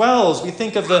righteousness dwells. We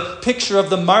think of the picture of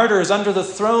the martyrs under the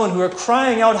throne who are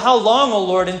crying out, "How long, O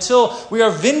Lord, until we are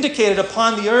vindicated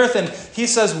upon the earth?" And he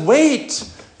says, "Wait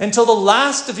until the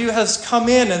last of you has come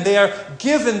in," and they are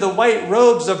given the white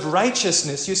robes of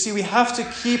righteousness. You see, we have to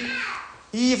keep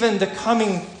even the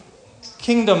coming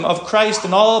kingdom of Christ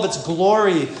and all of its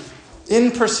glory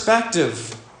in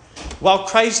perspective, while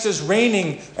Christ is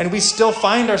reigning and we still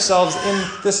find ourselves in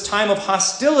this time of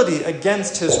hostility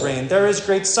against his reign. There is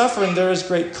great suffering, there is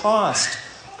great cost.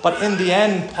 But in the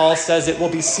end, Paul says, it will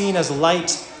be seen as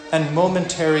light and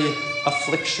momentary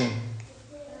affliction.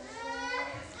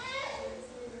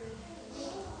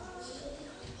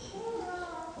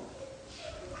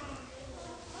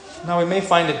 Now, we may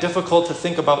find it difficult to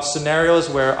think about scenarios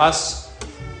where us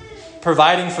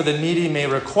providing for the needy may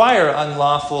require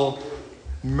unlawful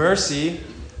mercy.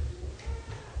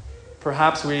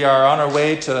 Perhaps we are on our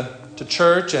way to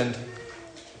church and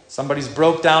somebody's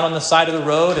broke down on the side of the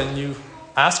road, and you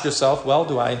ask yourself, well,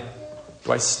 do I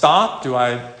stop? Do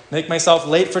I make myself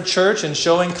late for church and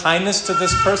showing kindness to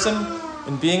this person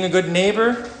and being a good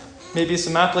neighbor? Maybe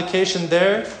some application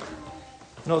there.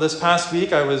 This past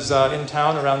week I was in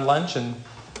town around lunch, and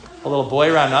a little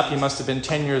boy ran up. He must have been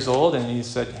 10 years old, and he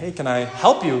said, "Hey, can I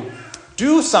help you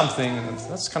do something?" And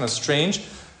that's kind of strange.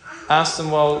 Asked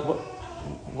him, "Well,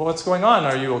 what's going on?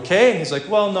 Are you okay?" And he's like,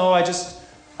 "Well, no, I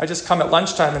just come at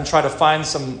lunchtime and try to find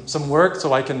some work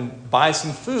so I can buy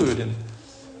some food." And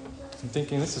I'm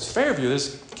thinking, this is Fairview.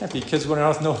 There can't be kids going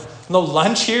around with no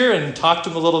lunch here. And talked to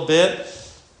him a little bit.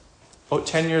 About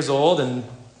 10 years old, and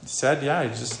he said, "Yeah,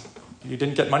 you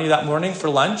didn't get money that morning for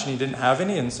lunch," and he didn't have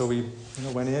any. And so we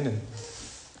went in and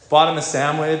bought him a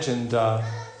sandwich and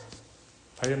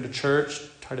invited him to church,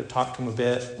 tried to talk to him a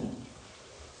bit. And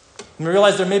we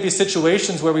realize there may be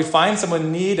situations where we find someone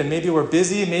in need, and maybe we're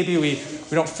busy, maybe we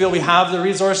don't feel we have the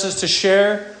resources to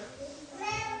share.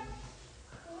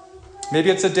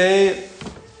 Maybe it's a day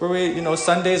where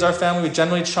Sundays, our family, we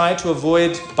generally try to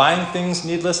avoid buying things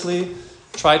needlessly,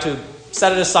 try to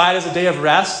set it aside as a day of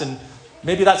rest, and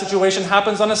maybe that situation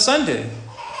happens on a Sunday.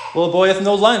 Little boy with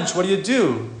no lunch, what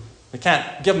do? We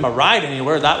can't give him a ride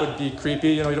anywhere. That would be creepy.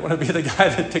 You don't want to be the guy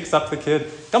that picks up the kid.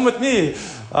 Come with me.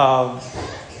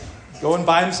 Go and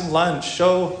buy him some lunch.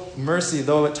 Show mercy,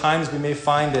 though at times we may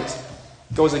find it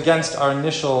goes against our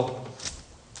initial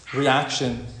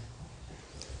reaction.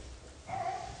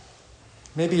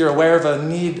 Maybe you're aware of a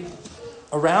need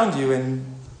around you,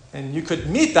 and you could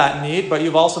meet that need, but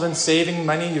you've also been saving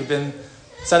money. You've been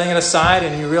setting it aside,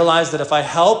 and you realize that if I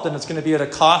help, then it's going to be at a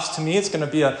cost to me. It's going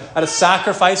to be at a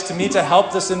sacrifice to me to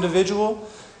help this individual.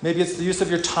 Maybe it's the use of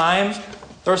your time.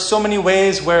 There are so many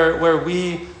ways where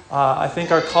we, I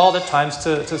think, are called at times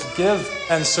to give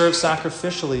and serve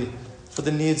sacrificially for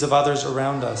the needs of others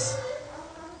around us.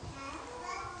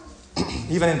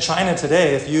 Even in China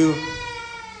today, if you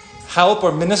help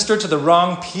or minister to the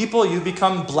wrong people, you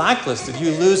become blacklisted.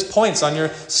 You lose points on your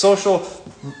social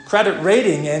credit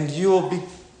rating, and you will be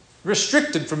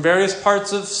restricted from various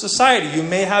parts of society. You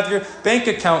may have your bank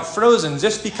account frozen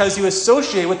just because you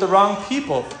associate with the wrong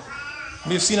people.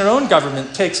 We've seen our own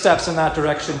government take steps in that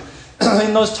direction.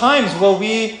 In those times, will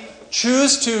we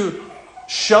choose to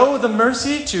show the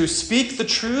mercy, to speak the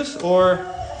truth, or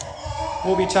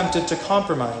will we be tempted to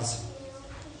compromise?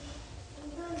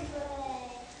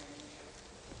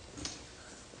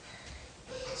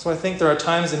 So I think there are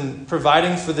times in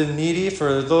providing for the needy,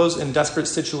 for those in desperate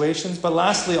situations. But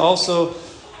lastly, also,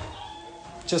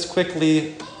 just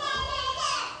quickly,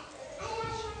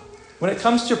 when it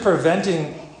comes to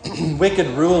preventing wicked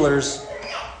rulers,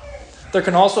 there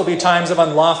can also be times of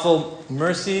unlawful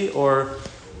mercy, or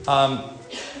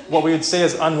what we would say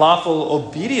is unlawful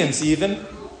obedience even.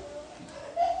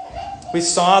 We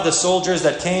saw the soldiers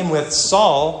that came with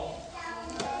Saul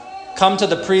come to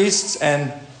the priests,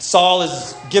 and Saul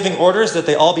is giving orders that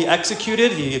they all be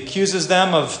executed. He accuses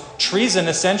them of treason,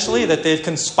 essentially, that they've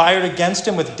conspired against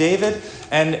him with David,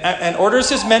 and orders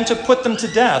his men to put them to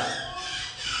death.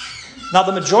 Now,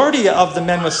 the majority of the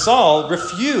men with Saul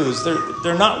refuse.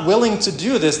 They're not willing to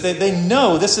do this. They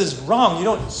know this is wrong. You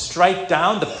don't strike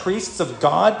down the priests of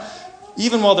God,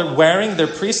 even while they're wearing their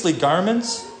priestly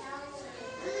garments.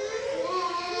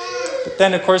 But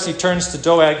then, of course, he turns to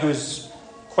Doeg, who's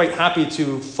quite happy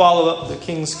to follow up the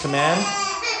king's command.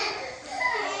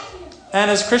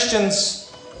 And as Christians,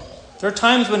 there are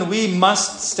times when we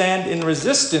must stand in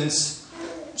resistance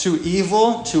to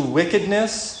evil, to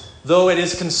wickedness, though it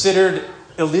is considered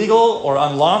illegal or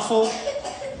unlawful.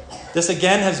 This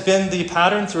again has been the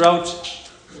pattern throughout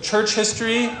church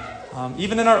history.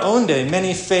 Even in our own day,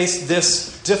 many face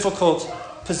this difficult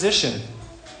position.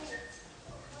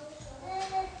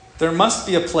 There must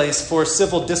be a place for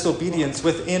civil disobedience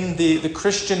within the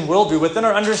Christian worldview, within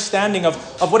our understanding of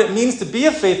what it means to be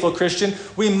a faithful Christian.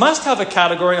 We must have a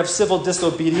category of civil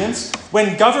disobedience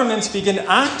when governments begin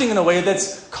acting in a way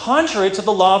that's contrary to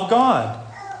the law of God.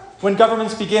 When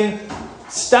governments begin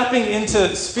stepping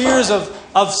into spheres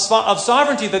of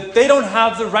sovereignty that they don't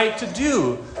have the right to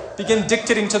do. Begin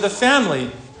dictating to the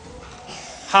family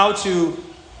how to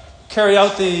carry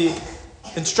out the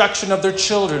instruction of their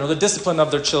children or the discipline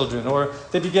of their children. Or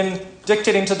they begin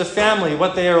dictating to the family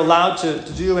what they are allowed to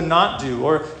do and not do.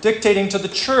 Or dictating to the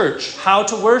church how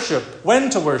to worship, when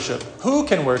to worship, who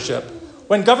can worship.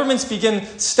 When governments begin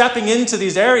stepping into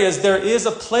these areas, there is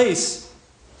a place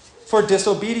for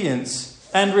disobedience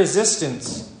and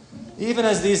resistance. Even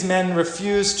as these men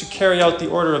refused to carry out the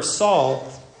order of Saul.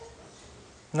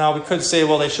 Now we could say,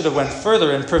 well, they should have went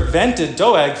further and prevented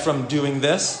Doeg from doing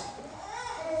this.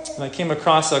 And I came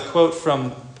across a quote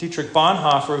from Dietrich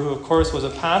Bonhoeffer, who of course was a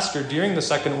pastor during the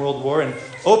Second World War and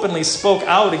openly spoke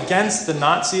out against the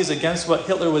Nazis, against what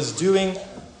Hitler was doing.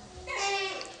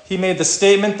 He made the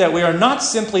statement that we are not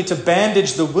simply to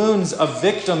bandage the wounds of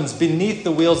victims beneath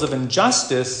the wheels of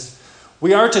injustice.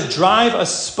 We are to drive a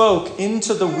spoke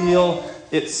into the wheel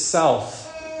itself.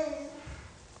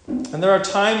 And there are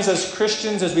times as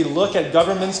Christians, as we look at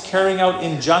governments carrying out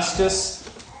injustice,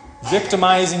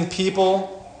 victimizing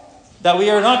people, that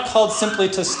we are not called simply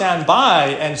to stand by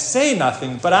and say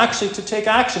nothing, but actually to take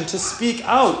action, to speak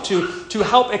out, to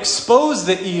help expose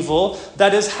the evil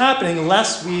that is happening,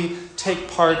 lest we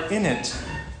take part in it.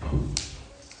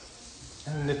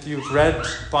 And if you've read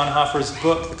Bonhoeffer's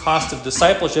book, The Cost of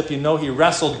Discipleship, you know he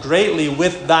wrestled greatly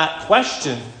with that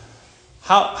question.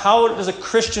 How does a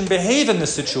Christian behave in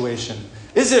this situation?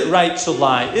 Is it right to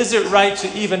lie? Is it right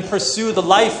to even pursue the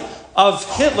life of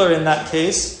Hitler in that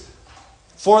case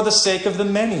for the sake of the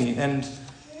many? And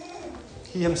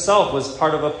he himself was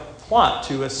part of a plot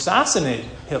to assassinate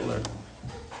Hitler.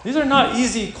 These are not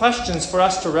easy questions for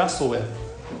us to wrestle with.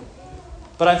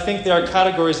 But I think they are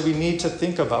categories we need to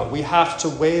think about. We have to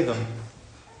weigh them.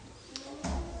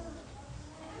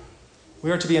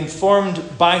 We are to be informed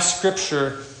by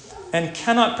Scripture and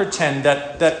cannot pretend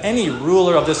that any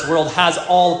ruler of this world has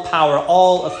all power,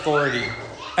 all authority.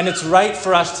 And it's right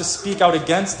for us to speak out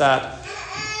against that.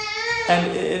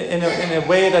 And in a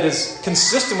way that is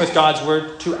consistent with God's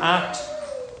word, to act.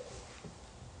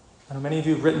 I know many of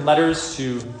you have written letters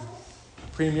to the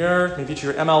Premier, maybe to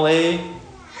your MLA,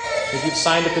 maybe you've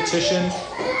signed a petition.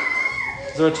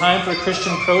 Is there a time for a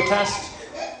Christian protest?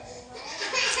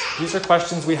 These are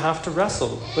questions we have to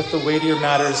wrestle with the weightier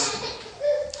matters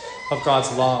of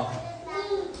God's law.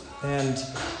 And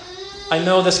I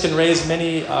know this can raise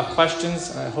many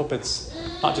questions, and I hope it's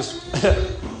not just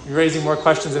raising more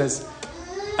questions than it's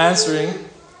answering.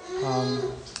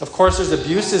 Of course, there's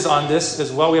abuses on this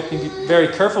as well. We have to be very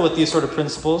careful with these sort of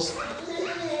principles.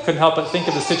 Couldn't help but think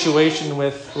of the situation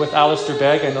with Alistair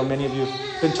Begg. I know many of you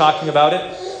have been talking about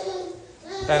it.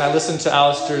 And I listened to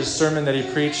Alistair's sermon that he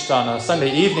preached on a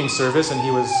Sunday evening service, and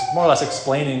he was more or less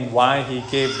explaining why he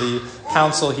gave the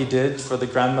counsel he did for the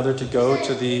grandmother to go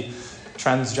to the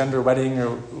transgender wedding or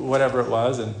whatever it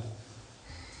was. And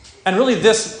really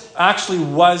this actually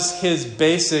was his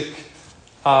basic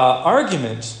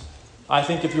argument. I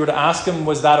think if you were to ask him,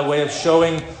 was that a way of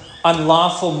showing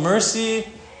unlawful mercy?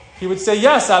 He would say,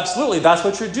 yes, absolutely. That's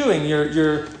what you're doing.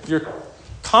 You're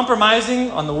compromising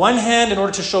on the one hand in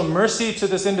order to show mercy to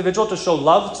this individual, to show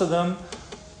love to them.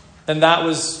 And that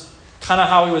was kind of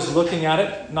how he was looking at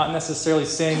it, not necessarily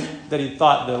saying that he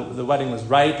thought the wedding was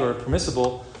right or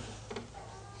permissible.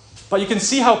 But you can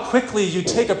see how quickly you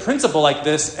take a principle like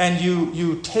this and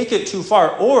you take it too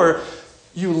far. Or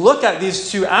you look at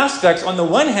these two aspects. On the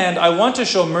one hand, I want to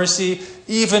show mercy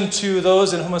even to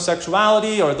those in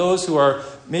homosexuality or those who are,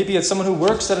 maybe it's someone who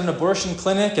works at an abortion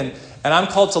clinic and I'm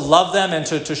called to love them and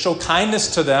to show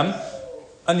kindness to them.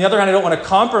 On the other hand, I don't want to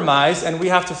compromise, and we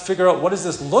have to figure out what does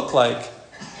this look like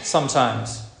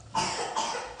sometimes.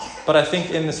 But I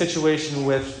think in the situation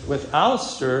with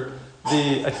Alistair,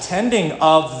 the attending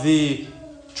of the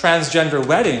transgender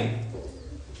wedding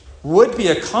would be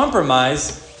a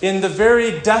compromise in the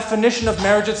very definition of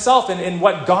marriage itself and in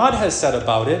what God has said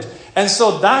about it. And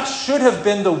so that should have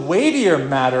been the weightier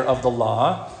matter of the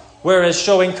law, whereas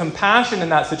showing compassion in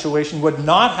that situation would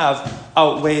not have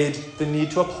outweighed the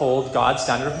need to uphold God's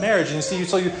standard of marriage. And you see,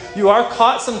 so you are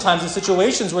caught sometimes in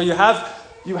situations where you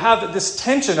have this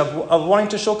tension of wanting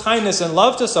to show kindness and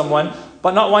love to someone,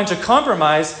 but not wanting to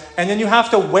compromise. And then you have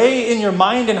to weigh in your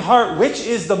mind and heart which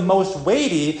is the most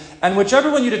weighty, and whichever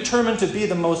one you determine to be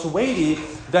the most weighty,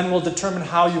 then will determine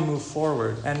how you move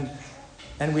forward.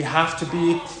 And we have to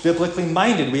be biblically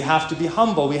minded. We have to be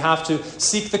humble. We have to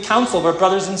seek the counsel of our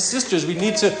brothers and sisters. We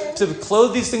need to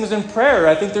clothe these things in prayer.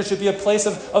 I think there should be a place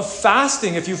of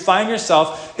fasting if you find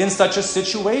yourself in such a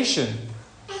situation.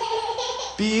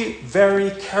 Be very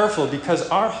careful, because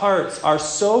our hearts are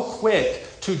so quick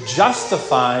to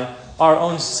justify our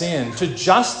own sin, to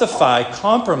justify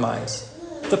compromise,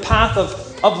 the path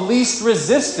of least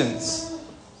resistance.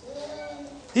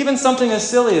 Even something as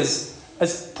silly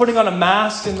as putting on a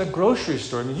mask in the grocery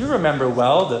store. I mean, you remember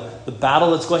well the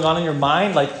battle that's going on in your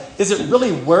mind. Like, is it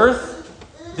really worth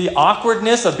the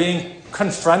awkwardness of being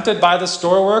confronted by the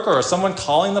store worker or someone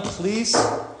calling the police?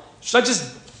 Should I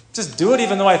just do it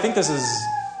even though I think this is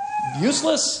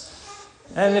useless?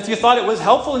 And if you thought it was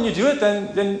helpful and you do it,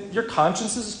 then your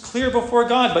conscience is clear before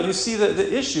God. But you see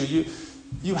the issue.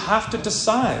 You have to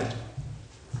decide.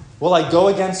 Will I go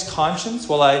against conscience?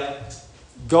 Will I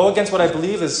go against what I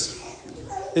believe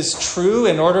is true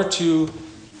in order to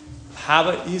have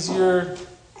an easier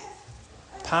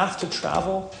path to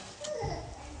travel?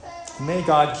 May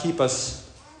God keep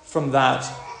us from that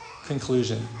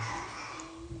conclusion.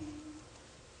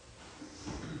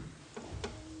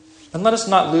 And let us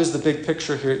not lose the big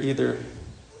picture here either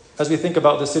as we think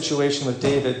about the situation with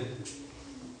David.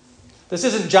 This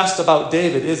isn't just about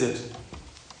David, is it?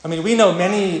 I mean, we know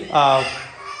many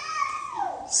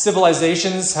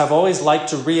civilizations have always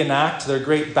liked to reenact their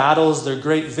great battles, their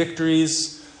great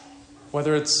victories,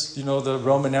 whether it's, the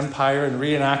Roman Empire and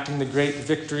reenacting the great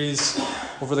victories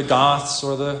over the Goths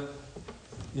or the,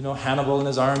 Hannibal and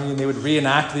his army, and they would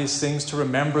reenact these things to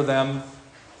remember them.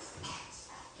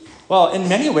 Well, in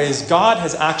many ways, God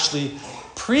has actually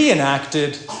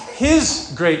pre-enacted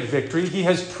his great victory. He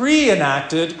has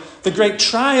pre-enacted the great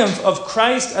triumph of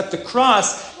Christ at the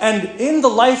cross. And in the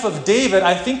life of David,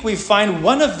 I think we find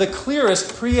one of the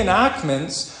clearest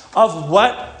pre-enactments of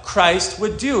what Christ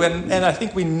would do. And I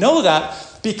think we know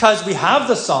that because we have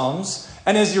the Psalms.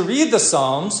 And as you read the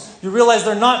Psalms, you realize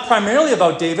they're not primarily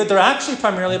about David. They're actually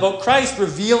primarily about Christ,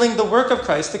 revealing the work of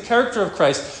Christ, the character of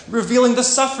Christ, revealing the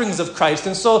sufferings of Christ.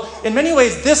 And so, in many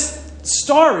ways, this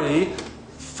story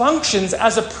functions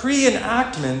as a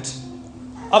pre-enactment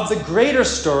of the greater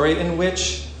story in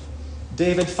which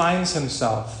David finds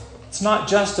himself. It's not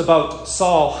just about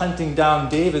Saul hunting down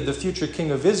David, the future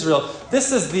king of Israel.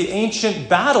 This is the ancient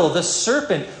battle, the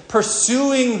serpent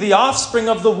pursuing the offspring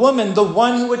of the woman, the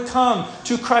one who would come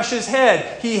to crush his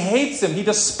head. He hates him. He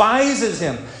despises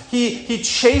him. He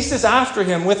chases after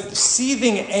him with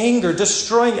seething anger,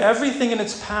 destroying everything in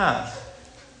its path.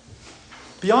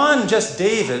 Beyond just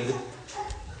David,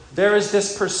 there is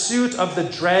this pursuit of the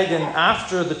dragon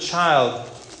after the child.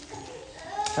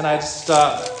 And I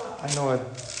know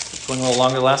I've going a little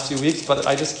longer the last few weeks, but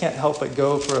I just can't help but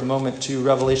go for a moment to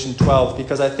Revelation 12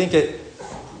 because I think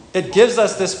it gives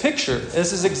us this picture.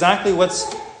 This is exactly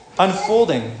what's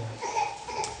unfolding.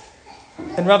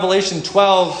 In Revelation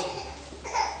 12,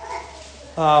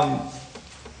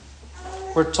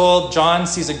 we're told John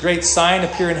sees a great sign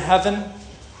appear in heaven,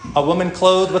 a woman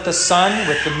clothed with the sun,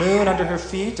 with the moon under her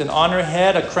feet, and on her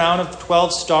head a crown of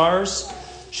 12 stars.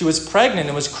 She was pregnant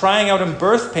and was crying out in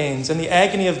birth pains and the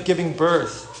agony of giving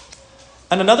birth.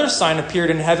 And another sign appeared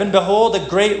in heaven. Behold, a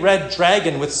great red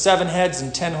dragon with 7 heads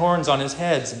and 10 horns on his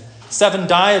heads, and 7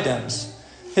 diadems.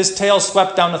 His tail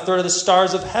swept down a third of the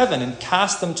stars of heaven and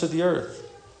cast them to the earth.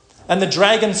 And the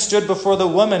dragon stood before the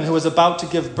woman who was about to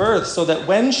give birth, so that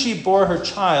when she bore her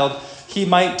child, he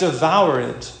might devour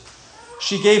it.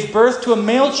 She gave birth to a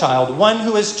male child, one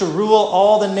who is to rule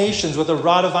all the nations with a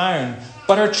rod of iron.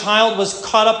 But her child was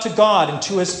caught up to God and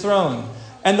to his throne.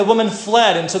 And the woman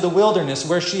fled into the wilderness,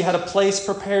 where she had a place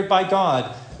prepared by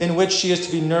God, in which she is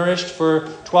to be nourished for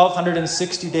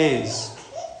 1,260 days.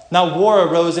 Now war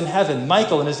arose in heaven,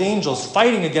 Michael and his angels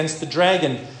fighting against the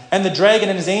dragon, and the dragon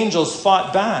and his angels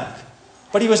fought back.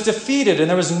 But he was defeated, and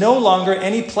there was no longer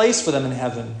any place for them in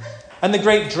heaven. And the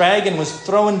great dragon was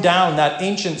thrown down, that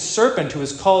ancient serpent who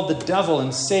is called the devil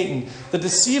and Satan, the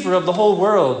deceiver of the whole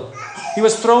world. He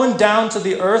was thrown down to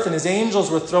the earth, and his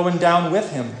angels were thrown down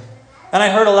with him. And I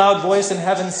heard a loud voice in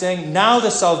heaven saying, Now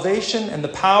the salvation and the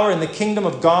power and the kingdom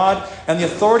of God and the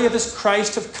authority of this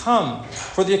Christ have come.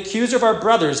 For the accuser of our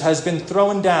brothers has been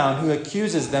thrown down, who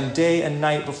accuses them day and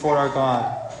night before our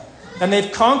God. And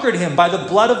they've conquered him by the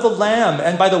blood of the Lamb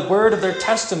and by the word of their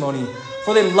testimony.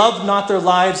 For they loved not their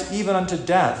lives even unto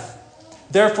death.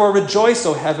 Therefore rejoice,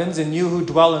 O heavens, and you who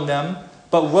dwell in them.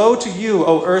 But woe to you,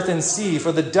 O earth and sea,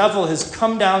 for the devil has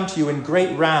come down to you in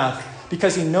great wrath,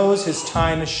 because he knows his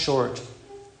time is short.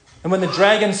 And when the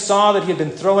dragon saw that he had been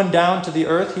thrown down to the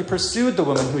earth, he pursued the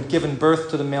woman who had given birth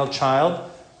to the male child.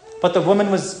 But the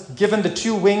woman was given the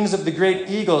 2 wings of the great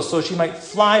eagle, so she might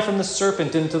fly from the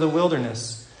serpent into the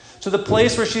wilderness, to the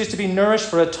place where she is to be nourished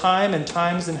for a time and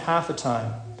times and half a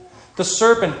time. The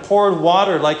serpent poured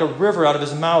water like a river out of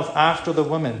his mouth after the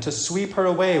woman, to sweep her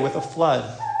away with a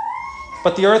flood.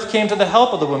 But the earth came to the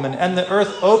help of the woman, and the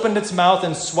earth opened its mouth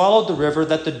and swallowed the river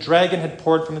that the dragon had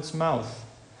poured from its mouth.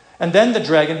 And then the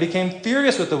dragon became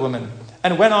furious with the woman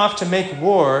and went off to make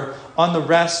war on the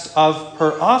rest of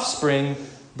her offspring.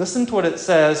 Listen to what it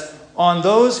says, on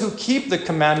those who keep the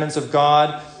commandments of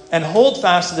God and hold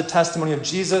fast to the testimony of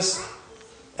Jesus.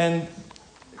 And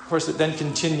of course it then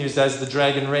continues as the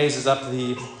dragon raises up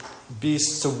the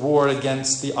beasts to war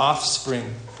against the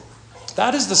offspring.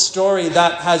 That is the story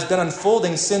that has been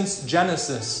unfolding since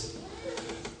Genesis.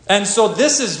 And so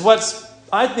this is what's,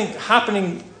 I think,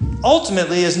 happening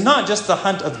ultimately is not just the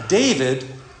hunt of David,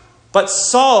 but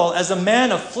Saul as a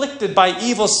man afflicted by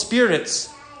evil spirits,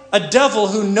 a devil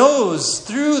who knows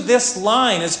through this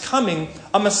line is coming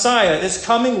a Messiah, is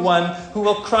coming one who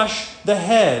will crush the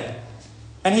head.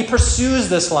 And he pursues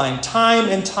this line time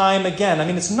and time again. I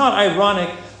mean, it's not ironic,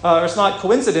 or it's not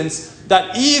coincidence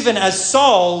that even as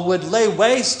Saul would lay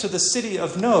waste to the city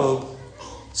of Nob,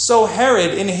 so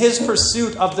Herod, in his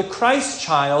pursuit of the Christ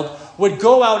child, would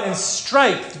go out and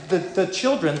strike the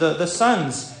children, the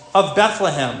sons of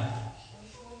Bethlehem,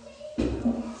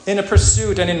 in a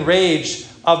pursuit and in rage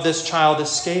of this child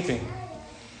escaping.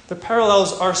 The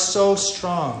parallels are so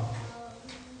strong.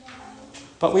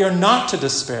 But we are not to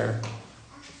despair.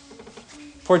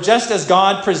 For just as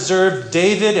God preserved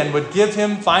David and would give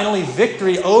him finally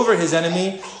victory over his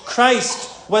enemy,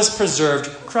 Christ was preserved.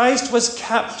 Christ was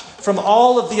kept from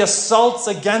all of the assaults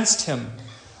against him.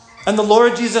 And the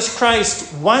Lord Jesus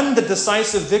Christ won the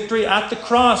decisive victory at the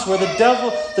cross where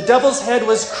the devil's head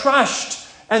was crushed.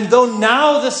 And though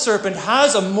now the serpent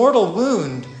has a mortal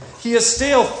wound, he is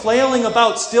still flailing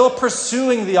about, still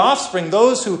pursuing the offspring,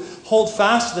 those who hold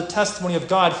fast to the testimony of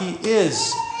God. He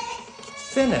is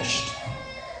finished.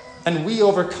 And we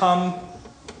overcome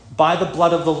by the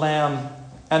blood of the Lamb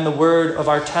and the word of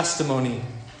our testimony.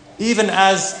 Even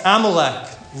as Amalek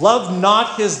loved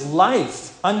not his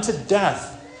life unto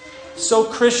death, so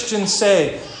Christians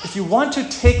say, if you want to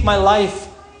take my life,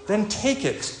 then take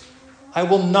it. I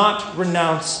will not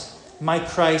renounce my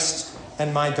Christ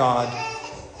and my God.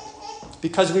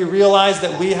 Because we realize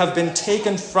that we have been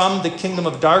taken from the kingdom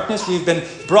of darkness. We've been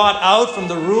brought out from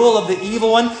the rule of the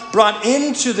evil one, brought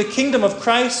into the kingdom of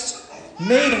Christ,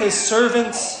 made his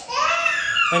servants,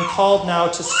 and called now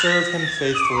to serve him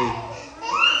faithfully.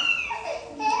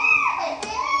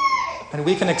 And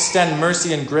we can extend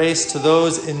mercy and grace to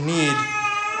those in need,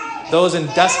 those in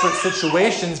desperate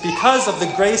situations, because of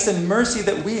the grace and mercy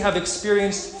that we have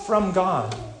experienced from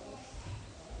God.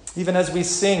 Even as we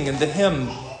sing in the hymn,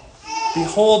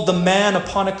 behold the man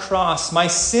upon a cross, my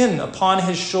sin upon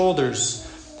his shoulders.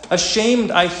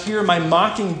 Ashamed I hear my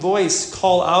mocking voice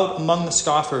call out among the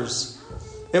scoffers.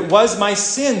 It was my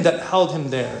sin that held him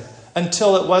there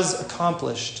until it was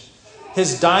accomplished.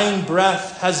 His dying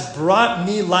breath has brought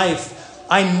me life.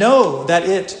 I know that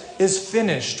it is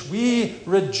finished. We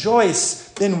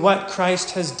rejoice in what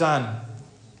Christ has done.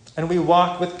 And we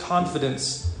walk with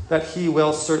confidence that he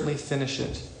will certainly finish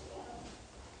it.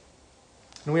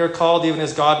 And we are called, even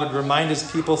as God would remind his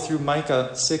people through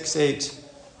Micah 6:8.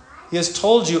 He has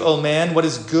told you, O man, what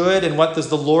is good and what does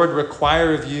the Lord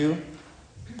require of you,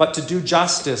 but to do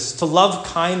justice, to love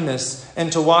kindness,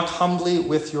 and to walk humbly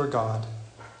with your God.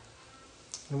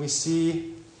 And we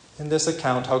see in this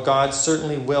account how God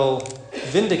certainly will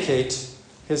vindicate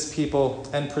his people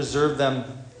and preserve them,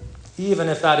 even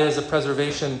if that is a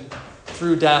preservation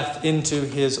through death into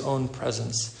his own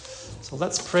presence. So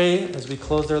let's pray as we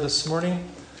close there this morning,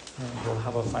 and we'll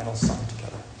have a final song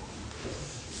together.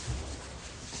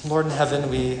 Lord in heaven,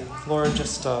 Lord,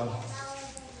 just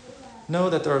know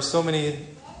that there are so many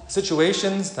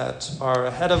situations that are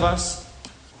ahead of us.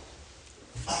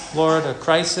 Lord, a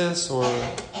crisis or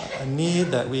a need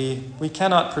that we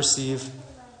cannot perceive.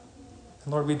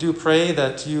 And Lord, we do pray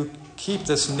that you keep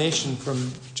this nation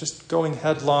from just going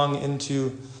headlong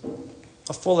into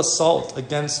a full assault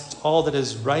against all that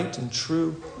is right and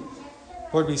true.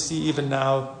 Lord, we see even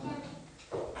now,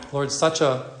 Lord, such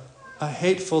a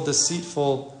hateful,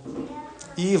 deceitful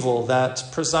evil that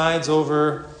presides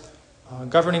over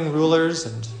governing rulers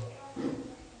and,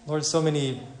 Lord, so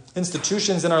many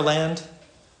institutions in our land.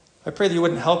 I pray that you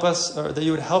wouldn't help us, or that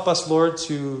you would help us, Lord,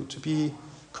 to be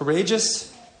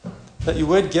courageous, that you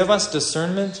would give us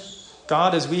discernment,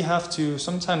 God, as we have to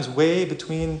sometimes weigh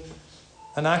between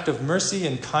an act of mercy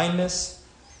and kindness,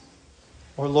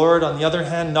 or Lord, on the other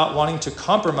hand, not wanting to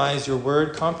compromise your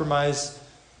word, compromise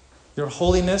your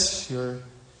holiness, your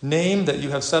name that you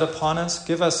have set upon us.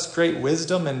 Give us great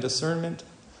wisdom and discernment.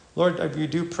 Lord, we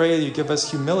do pray that you give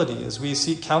us humility as we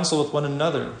seek counsel with one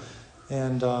another.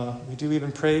 And we do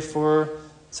even pray for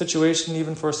situation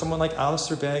even for someone like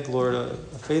Alistair Begg, Lord, a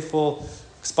faithful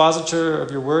expositor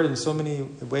of your word in so many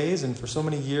ways and for so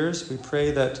many years. We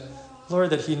pray that, Lord,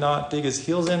 that he not dig his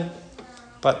heels in,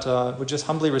 but would just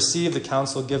humbly receive the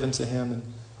counsel given to him and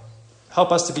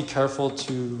help us to be careful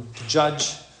to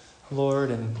judge,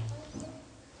 Lord,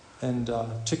 and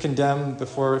to condemn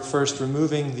before first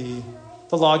removing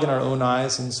the log in our own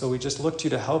eyes. And so we just look to you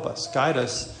to help us, guide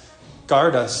us,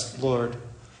 guard us, Lord.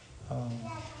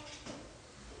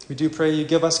 We do pray you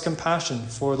give us compassion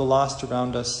for the lost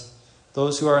around us,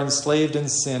 those who are enslaved in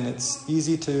sin. It's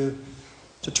easy to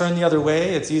turn the other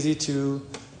way. It's easy to,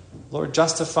 Lord,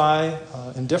 justify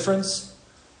indifference.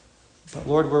 But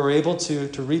Lord, where we're able to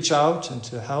reach out and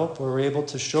to help, where we're able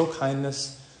to show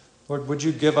kindness, Lord, would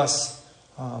you give us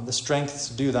the strength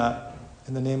to do that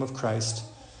in the name of Christ,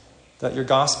 that your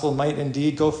gospel might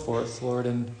indeed go forth, Lord,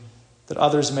 and that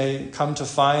others may come to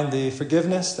find the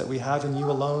forgiveness that we have in you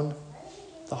alone,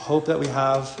 the hope that we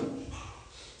have.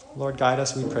 Lord, guide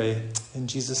us, we pray. In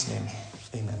Jesus' name,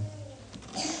 amen.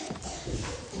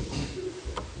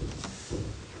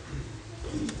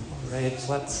 All right,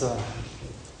 let's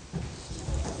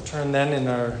turn then in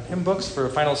our hymn books for a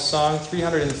final song,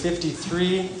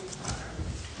 353.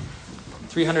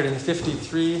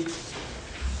 353.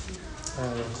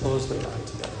 And we'll close with that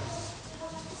together.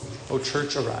 O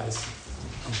church, arise.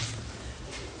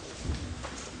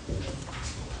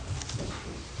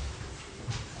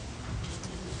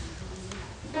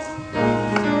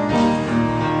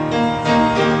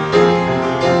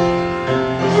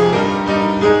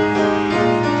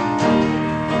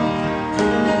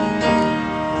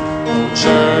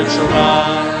 Church,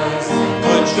 arise,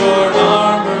 put your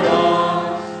armor on,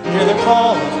 hear the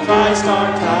call of Christ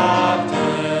our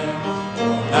captain.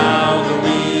 Now the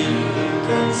weak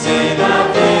can say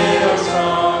that they are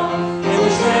strong in the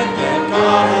strength that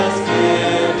God has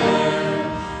given.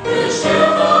 The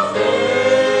shield of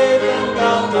faith and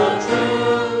belt of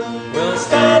truth will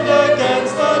stand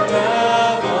against the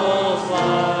devil's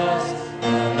lies.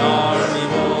 An army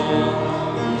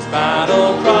bold whose battle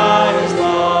cry is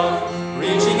love,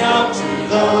 reaching out to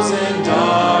those in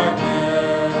darkness.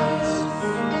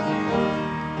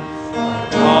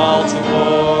 Call to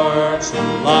war, to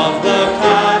love the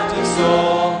captive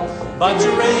soul, but to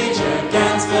rage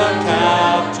against the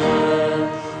captor.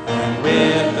 And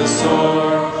with the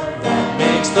sword that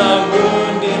makes the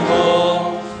wounded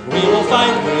whole, we will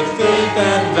fight with faith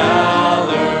and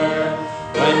valor.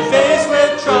 When faced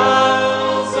with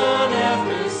trials on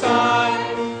every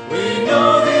side, we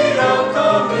know the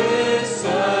outcome is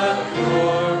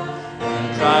secure,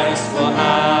 and Christ will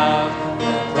have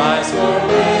the prize for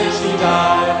which he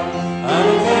died, an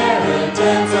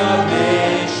inheritance of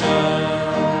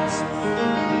nations.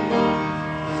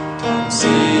 Come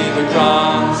see the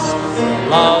cross, where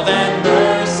love and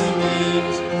mercy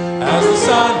meet, as the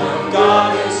Son of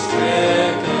God is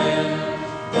stricken.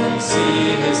 Then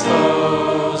see his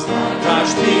foes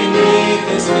crushed beneath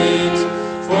his feet,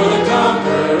 for the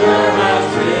Conqueror hath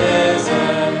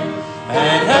risen.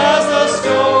 And as the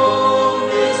stone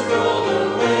is rolled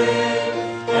away,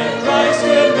 and Christ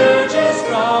emerges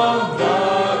from the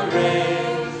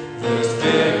grave, this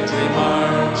victory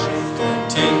march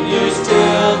continues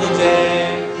till the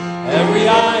day every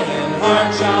eye and heart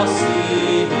shall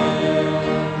see him.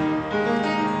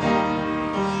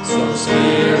 So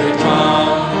Spirit,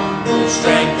 come, give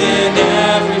strength in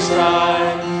every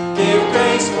stride, give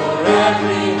grace for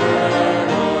every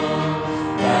hurdle,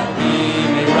 that we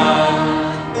may run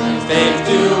with faith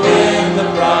to win the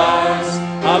prize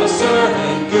of a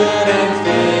servant good and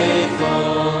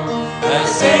faithful. As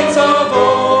saints of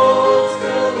old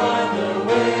still line their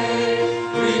way,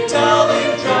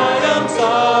 retelling triumphs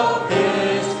of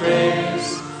his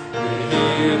grace, we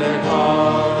hear their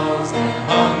calls and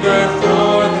hunger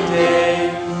for the day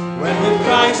when with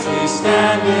Christ we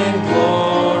stand in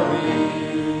glory.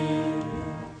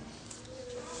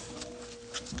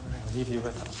 I'll leave you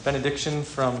with a benediction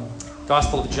from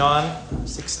Gospel of John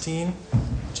 16.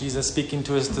 Jesus, speaking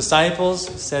to his disciples,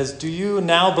 says, "Do you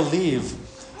now believe?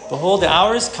 Behold, the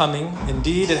hour is coming,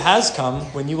 indeed it has come,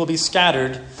 when you will be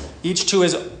scattered, each to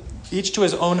his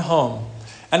own home,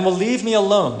 and will leave me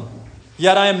alone.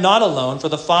 Yet I am not alone, for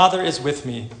the Father is with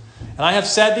me. And I have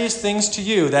said these things to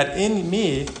you, that in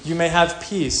me you may have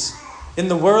peace. In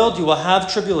the world you will have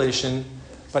tribulation,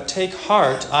 but take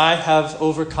heart, I have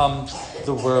overcome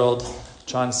the world."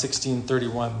 John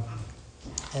 16:31.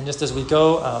 And just as we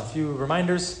go, a few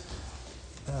reminders,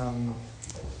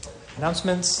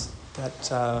 announcements that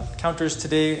counters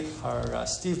today are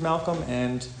Steve Malcolm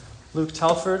and Luke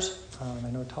Telford. I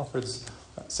know Telford's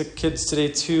got sick kids today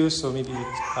too, so maybe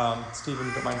Steve, if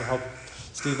you don't mind to help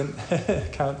Stephen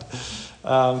count.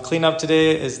 Cleanup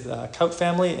today is the Count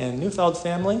family and Neufeld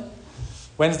family.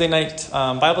 Wednesday night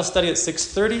Bible study at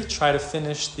 6:30. Try to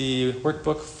finish the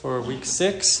workbook for week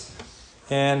 6.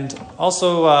 And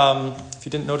also, if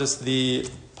you didn't notice the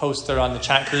poster on the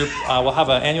chat group, we'll have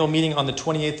an annual meeting on the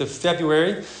 28th of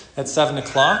February at 7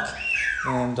 o'clock.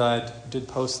 And I did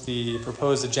post the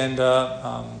proposed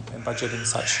agenda and budget and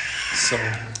such. So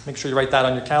make sure you write that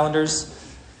on your calendars.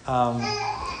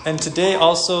 And today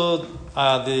also,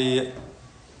 the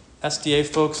SDA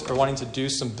folks are wanting to do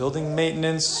some building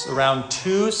maintenance around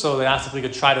 2, so they asked if we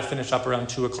could try to finish up around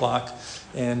 2 o'clock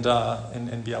and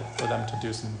be able for them to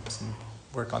do some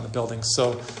work on the building.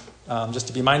 So just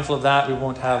to be mindful of that, we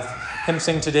won't have hymn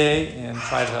sing today and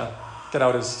try to get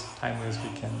out as timely as we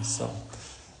can. So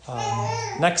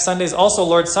next Sunday is also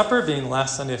Lord's Supper, being the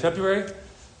last Sunday of February,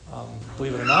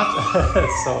 believe it or not.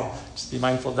 So just be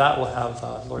mindful of that. We'll have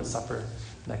Lord's Supper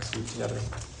next week together.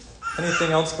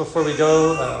 Anything else before we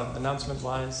go,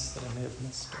 announcement-wise, that I may have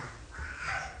missed?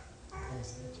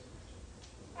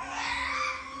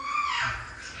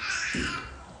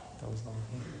 That was long.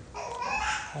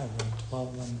 All right.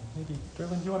 Well, maybe,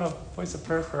 Derwin, do you want to voice a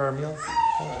prayer for our meal?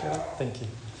 Thank you.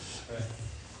 Right.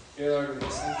 Dear Lord, we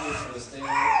just thank you for this day.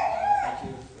 Thank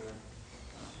you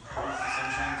for the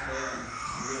sunshine today and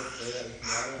a beautiful day that we can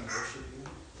gather and worship you.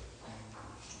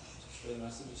 Just for the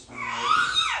message this morning,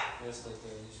 Lord. Yes, like you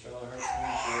stir our hearts to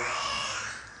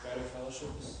guide our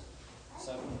fellowships,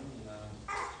 supper, and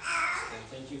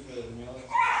thank you for the meal that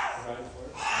you provided for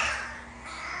us.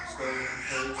 Just go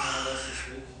for each one of us this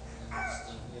week,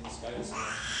 and just guide us and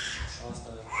allow us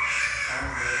to honor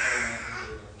and glorify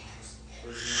you and just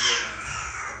worship you.